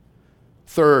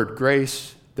 Third,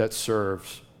 grace that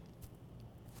serves.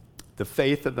 The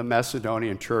faith of the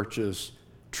Macedonian churches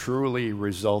truly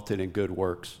resulted in good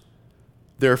works.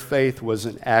 Their faith was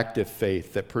an active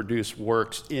faith that produced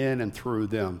works in and through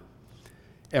them.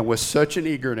 And with such an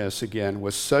eagerness, again,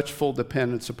 with such full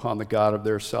dependence upon the God of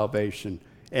their salvation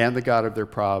and the God of their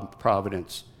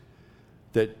providence,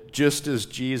 that just as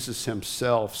Jesus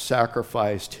himself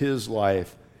sacrificed his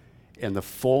life in the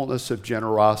fullness of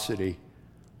generosity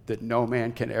that no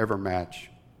man can ever match,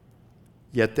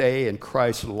 yet they in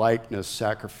Christ's likeness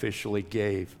sacrificially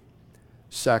gave,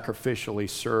 sacrificially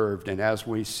served, and as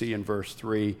we see in verse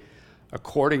 3,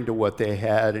 according to what they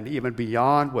had and even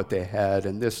beyond what they had,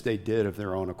 and this they did of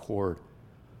their own accord.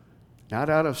 Not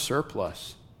out of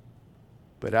surplus,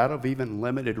 but out of even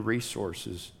limited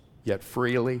resources, yet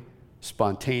freely,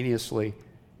 spontaneously,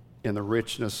 in the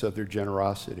richness of their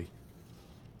generosity.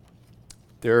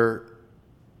 Their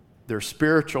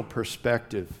spiritual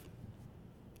perspective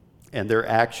and their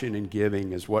action in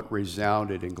giving is what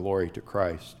resounded in glory to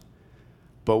Christ.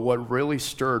 But what really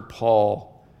stirred Paul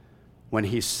when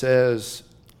he says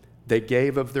they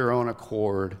gave of their own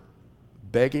accord,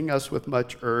 begging us with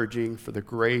much urging for the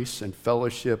grace and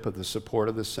fellowship of the support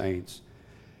of the saints.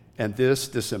 And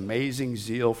this amazing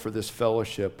zeal for this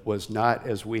fellowship was not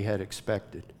as we had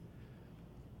expected.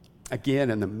 Again,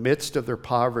 in the midst of their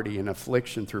poverty and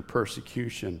affliction through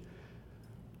persecution,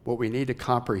 what we need to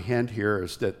comprehend here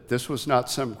is that this was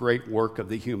not some great work of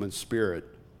the human spirit,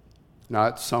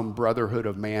 not some brotherhood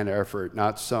of man effort,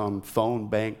 not some phone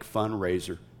bank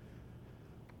fundraiser,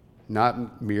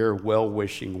 not mere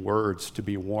well-wishing words to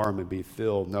be warm and be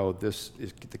filled. No, this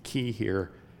is the key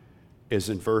here is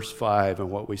in verse 5,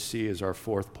 and what we see is our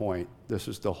fourth point. This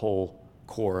is the whole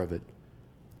core of it.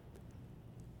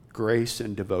 Grace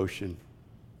and devotion.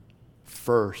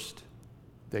 First,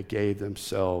 they gave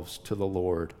themselves to the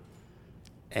Lord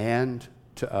and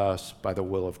to us by the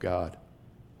will of God.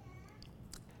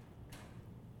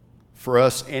 For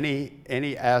us,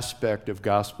 any aspect of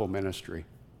gospel ministry,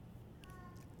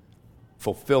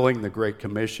 fulfilling the Great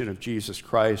Commission of Jesus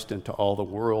Christ into all the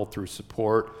world through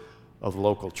support of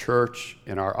local church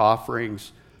in our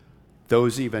offerings,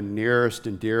 those even nearest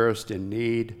and dearest in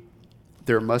need,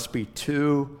 there must be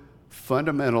two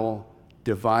fundamental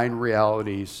divine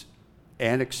realities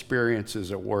and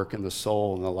experiences at work in the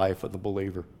soul and the life of the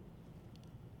believer.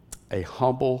 A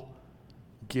humble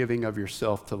giving of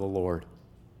yourself to the Lord.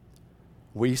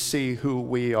 We see who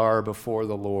we are before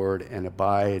the Lord and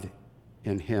abide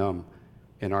in him,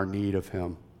 in our need of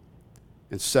him.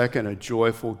 And second, a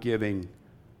joyful giving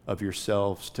of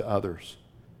yourselves to others.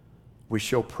 We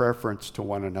show preference to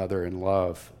one another in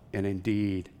love and in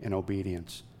deed and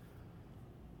obedience.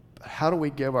 But how do we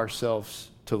give ourselves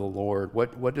to the Lord?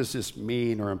 What does this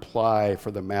mean or imply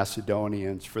for the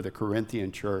Macedonians, for the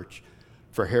Corinthian church,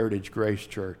 for Heritage Grace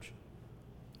Church?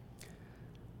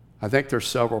 I think there's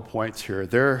several points here.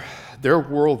 Their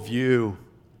worldview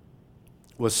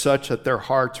was such that their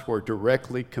hearts were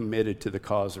directly committed to the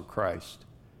cause of Christ.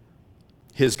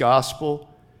 His gospel,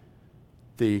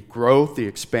 the growth, the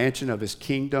expansion of his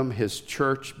kingdom, his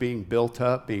church being built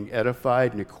up, being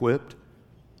edified and equipped.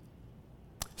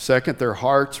 Second, their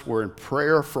hearts were in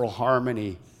prayerful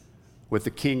harmony with the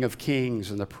King of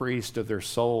Kings and the priest of their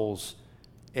souls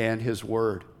and his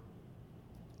word.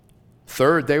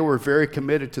 Third, they were very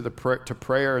committed to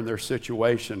prayer in their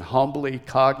situation, humbly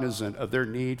cognizant of their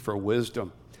need for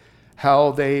wisdom,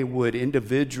 how they would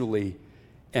individually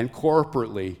and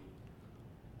corporately,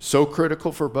 so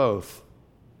critical for both,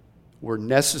 were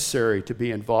necessary to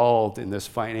be involved in this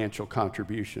financial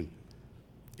contribution,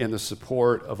 in the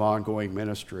support of ongoing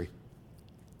ministry.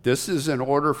 This is in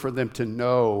order for them to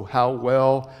know how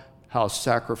well, how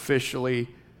sacrificially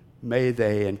may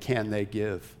they and can they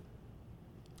give.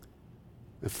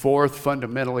 And fourth,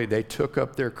 fundamentally, they took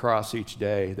up their cross each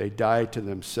day. They died to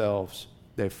themselves.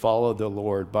 They followed the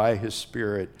Lord by his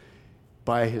Spirit,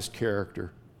 by his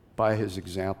character, by his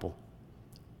example.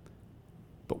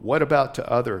 But what about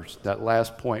to others? That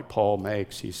last point Paul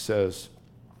makes, he says,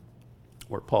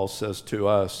 where Paul says to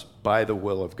us, by the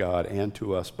will of God, and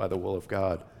to us by the will of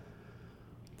God.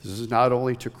 This is not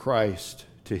only to Christ,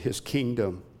 to his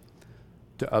kingdom,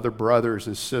 to other brothers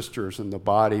and sisters in the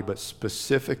body, but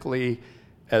specifically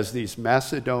as these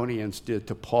Macedonians did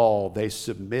to Paul. They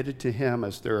submitted to him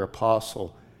as their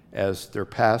apostle, as their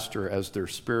pastor, as their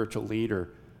spiritual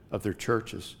leader of their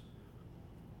churches.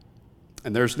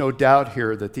 And there's no doubt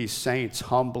here that these saints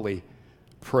humbly,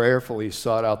 prayerfully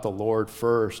sought out the Lord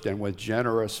first, and with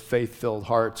generous, faith-filled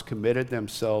hearts committed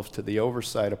themselves to the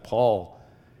oversight of Paul,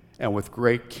 and with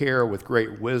great care, with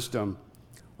great wisdom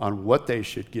on what they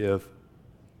should give.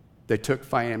 They took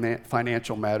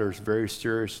financial matters very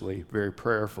seriously, very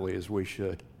prayerfully, as we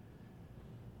should.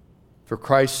 For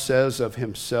Christ says of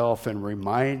himself, in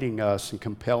reminding us and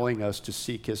compelling us to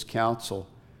seek his counsel,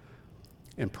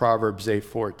 in Proverbs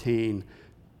 8:14,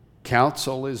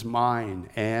 counsel is mine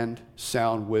and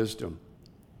sound wisdom.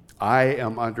 I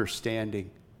am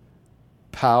understanding.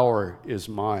 Power is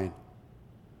mine.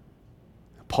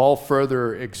 Paul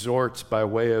further exhorts by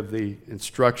way of the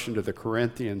instruction to the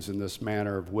Corinthians in this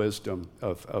manner of wisdom,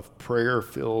 of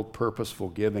prayer-filled, purposeful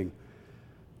giving.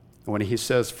 When he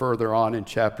says further on in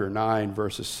chapter 9,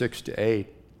 verses 6 to 8,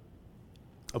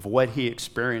 of what he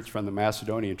experienced from the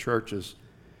Macedonian churches,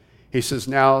 he says,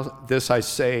 now this I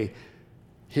say,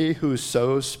 he who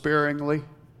sows sparingly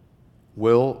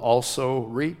will also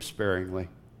reap sparingly,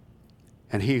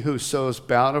 and he who sows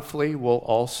bountifully will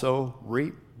also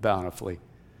reap bountifully.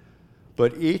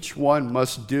 But each one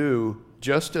must do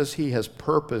just as he has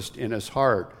purposed in his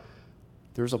heart.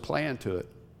 There's a plan to it.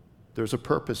 There's a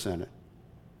purpose in it.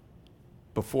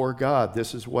 Before God,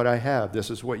 this is what I have.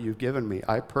 This is what you've given me.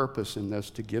 I purpose in this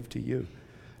to give to you.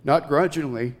 Not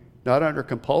grudgingly, not under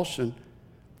compulsion.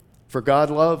 For God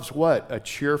loves what? A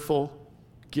cheerful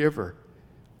giver.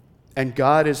 And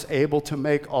God is able to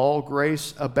make all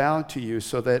grace abound to you,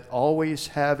 so that always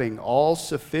having all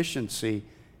sufficiency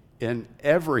in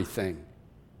everything,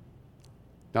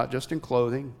 not just in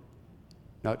clothing,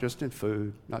 not just in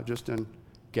food, not just in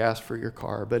gas for your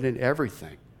car, but in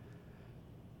everything,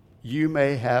 you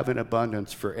may have an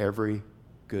abundance for every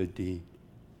good deed.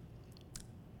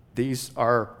 These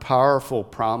are powerful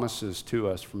promises to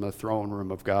us from the throne room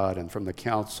of God and from the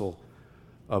counsel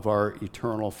of our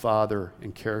eternal Father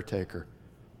and caretaker.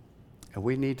 And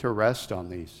we need to rest on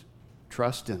these,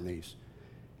 trust in these.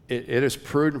 It is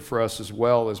prudent for us as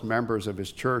well as members of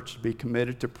his church to be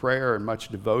committed to prayer and much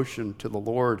devotion to the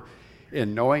Lord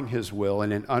in knowing his will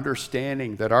and in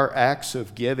understanding that our acts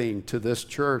of giving to this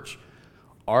church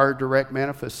are direct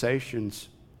manifestations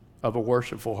of a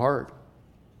worshipful heart,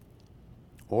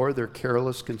 or their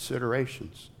careless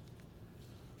considerations.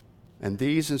 And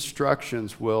these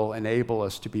instructions will enable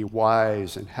us to be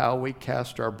wise in how we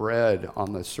cast our bread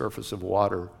on the surface of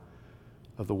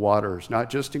the waters, not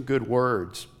just in good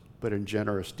words, but in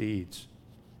generous deeds.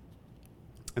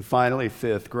 And finally,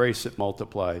 fifth, grace that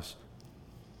multiplies.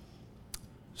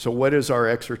 So what is our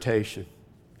exhortation?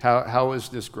 How is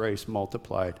this grace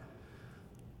multiplied?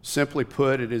 Simply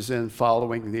put, it is in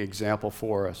following the example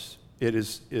for us. It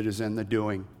is in the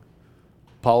doing.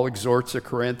 Paul exhorts the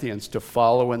Corinthians to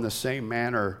follow in the same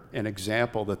manner an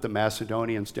example that the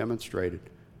Macedonians demonstrated,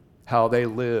 how they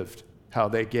lived, how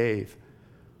they gave.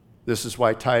 This is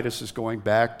why Titus is going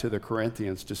back to the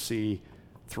Corinthians to see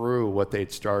through what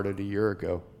they'd started a year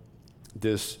ago,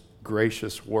 this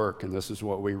gracious work. And this is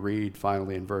what we read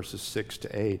finally in verses 6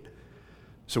 to 8.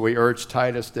 So we urge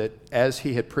Titus that as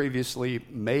he had previously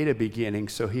made a beginning,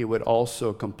 so he would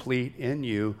also complete in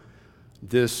you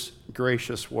this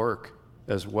gracious work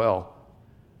as well.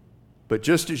 But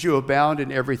just as you abound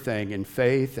in everything, in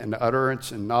faith and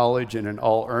utterance and knowledge and in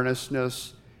all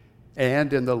earnestness,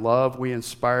 and in the love we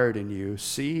inspired in you,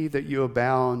 see that you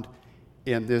abound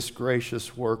in this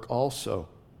gracious work also.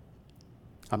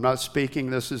 I'm not speaking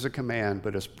this as a command,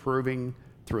 but as proving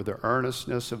through the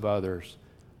earnestness of others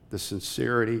the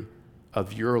sincerity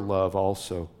of your love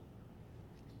also.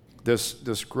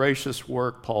 This gracious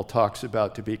work Paul talks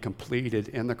about to be completed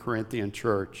in the Corinthian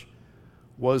church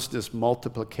was this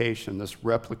multiplication, this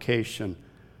replication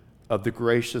of the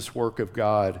gracious work of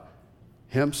God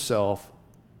himself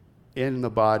in the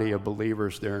body of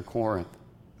believers there in Corinth,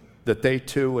 that they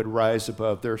too would rise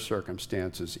above their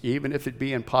circumstances, even if it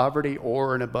be in poverty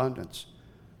or in abundance,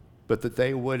 but that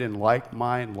they would in like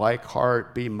mind, like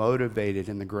heart, be motivated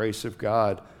in the grace of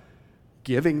God,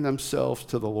 giving themselves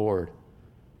to the Lord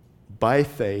by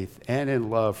faith and in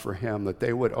love for him, that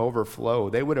they would overflow,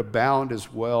 they would abound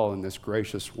as well in this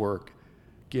gracious work,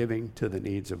 giving to the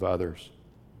needs of others.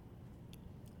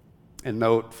 And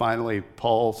note, finally,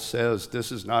 Paul says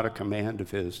this is not a command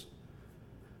of his,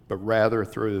 but rather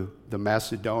through the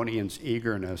Macedonians'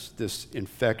 eagerness, this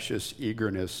infectious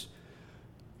eagerness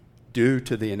due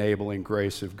to the enabling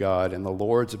grace of God and the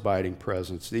Lord's abiding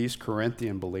presence, these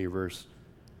Corinthian believers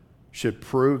should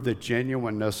prove the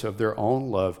genuineness of their own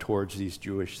love towards these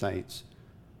Jewish saints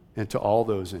and to all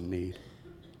those in need.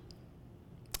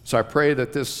 So I pray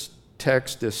that this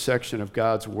text, this section of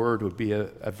God's Word, would be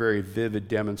a very vivid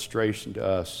demonstration to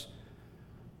us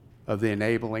of the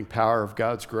enabling power of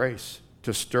God's grace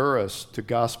to stir us to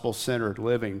gospel-centered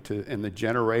living in the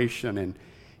generation and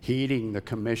heeding the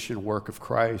commission work of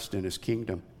Christ in His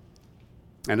kingdom.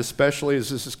 And especially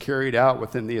as this is carried out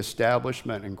within the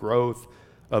establishment and growth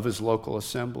of His local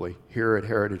assembly here at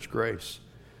Heritage Grace.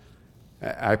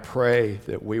 I pray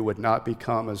that we would not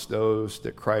become as those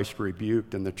that Christ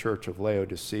rebuked in the church of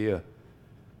Laodicea,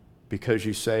 because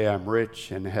you say, I'm rich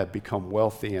and have become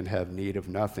wealthy and have need of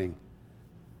nothing,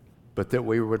 but that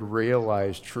we would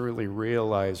truly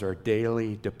realize our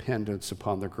daily dependence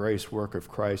upon the grace work of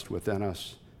Christ within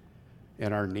us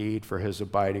and our need for His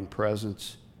abiding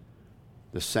presence,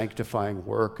 the sanctifying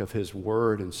work of His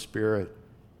Word and Spirit,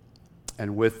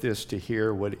 and with this to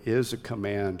hear what is a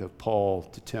command of Paul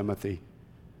to Timothy.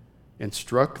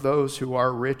 Instruct those who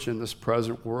are rich in this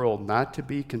present world not to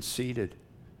be conceited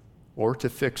or to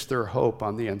fix their hope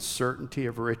on the uncertainty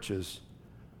of riches,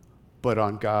 but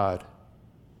on God,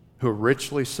 who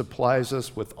richly supplies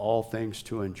us with all things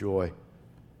to enjoy.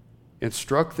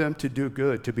 Instruct them to do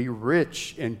good, to be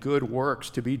rich in good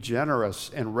works, to be generous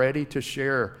and ready to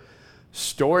share,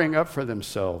 storing up for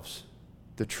themselves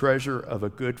the treasure of a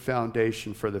good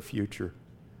foundation for the future,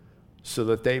 so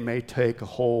that they may take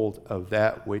hold of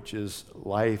that which is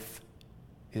life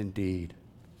indeed.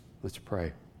 Let's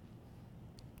pray.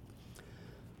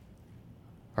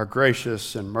 Our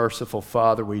gracious and merciful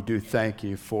Father, we do thank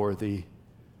You for the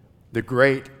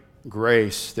great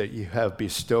grace that You have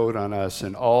bestowed on us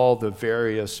and all the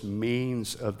various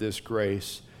means of this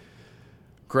grace,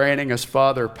 granting us,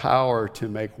 Father, power to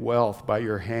make wealth by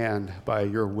Your hand, by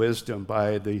Your wisdom,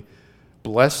 by the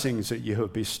blessings that You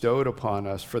have bestowed upon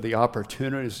us, for the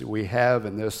opportunities that we have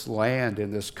in this land,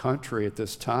 in this country at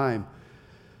this time.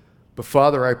 But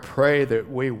Father, I pray that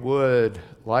we would,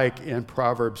 like in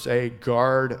Proverbs 8,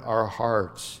 guard our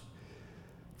hearts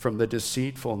from the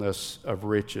deceitfulness of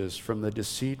riches, from the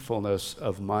deceitfulness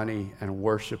of money and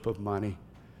worship of money.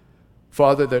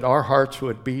 Father, that our hearts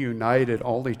would be united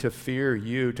only to fear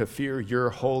You, to fear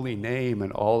Your holy name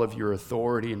and all of Your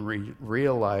authority, and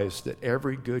realize that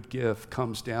every good gift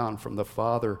comes down from the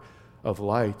Father of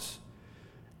lights.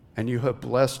 And You have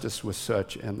blessed us with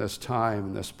such in this time,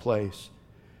 in this place.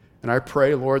 And I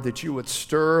pray, Lord, that You would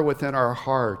stir within our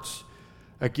hearts,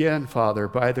 again, Father,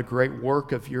 by the great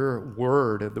work of Your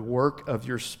Word, and the work of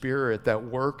Your Spirit, that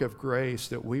work of grace,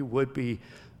 that we would be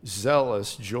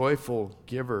zealous, joyful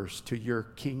givers to Your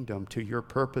kingdom, to Your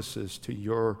purposes, to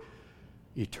Your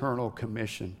eternal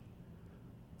commission.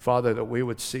 Father, that we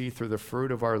would see through the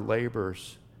fruit of our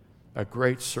labors a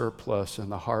great surplus in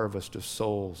the harvest of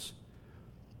souls.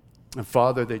 And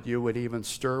Father, that You would even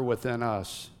stir within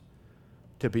us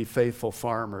to be faithful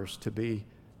farmers, to be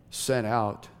sent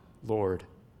out, Lord,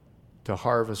 to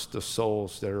harvest the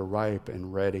souls that are ripe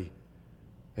and ready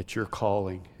at Your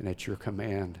calling and at Your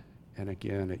command, and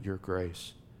again at Your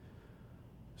grace.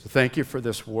 So thank You for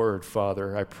this word,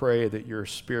 Father. I pray that Your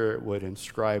Spirit would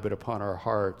inscribe it upon our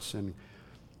hearts and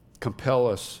compel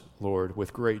us, Lord,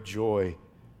 with great joy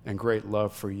and great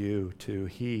love for You to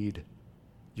heed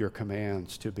Your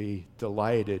commands, to be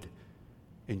delighted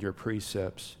in Your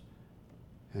precepts,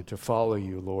 and to follow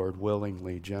You, Lord,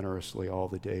 willingly, generously all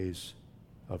the days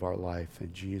of our life.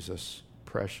 In Jesus'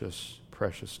 precious,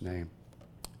 precious name,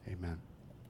 amen.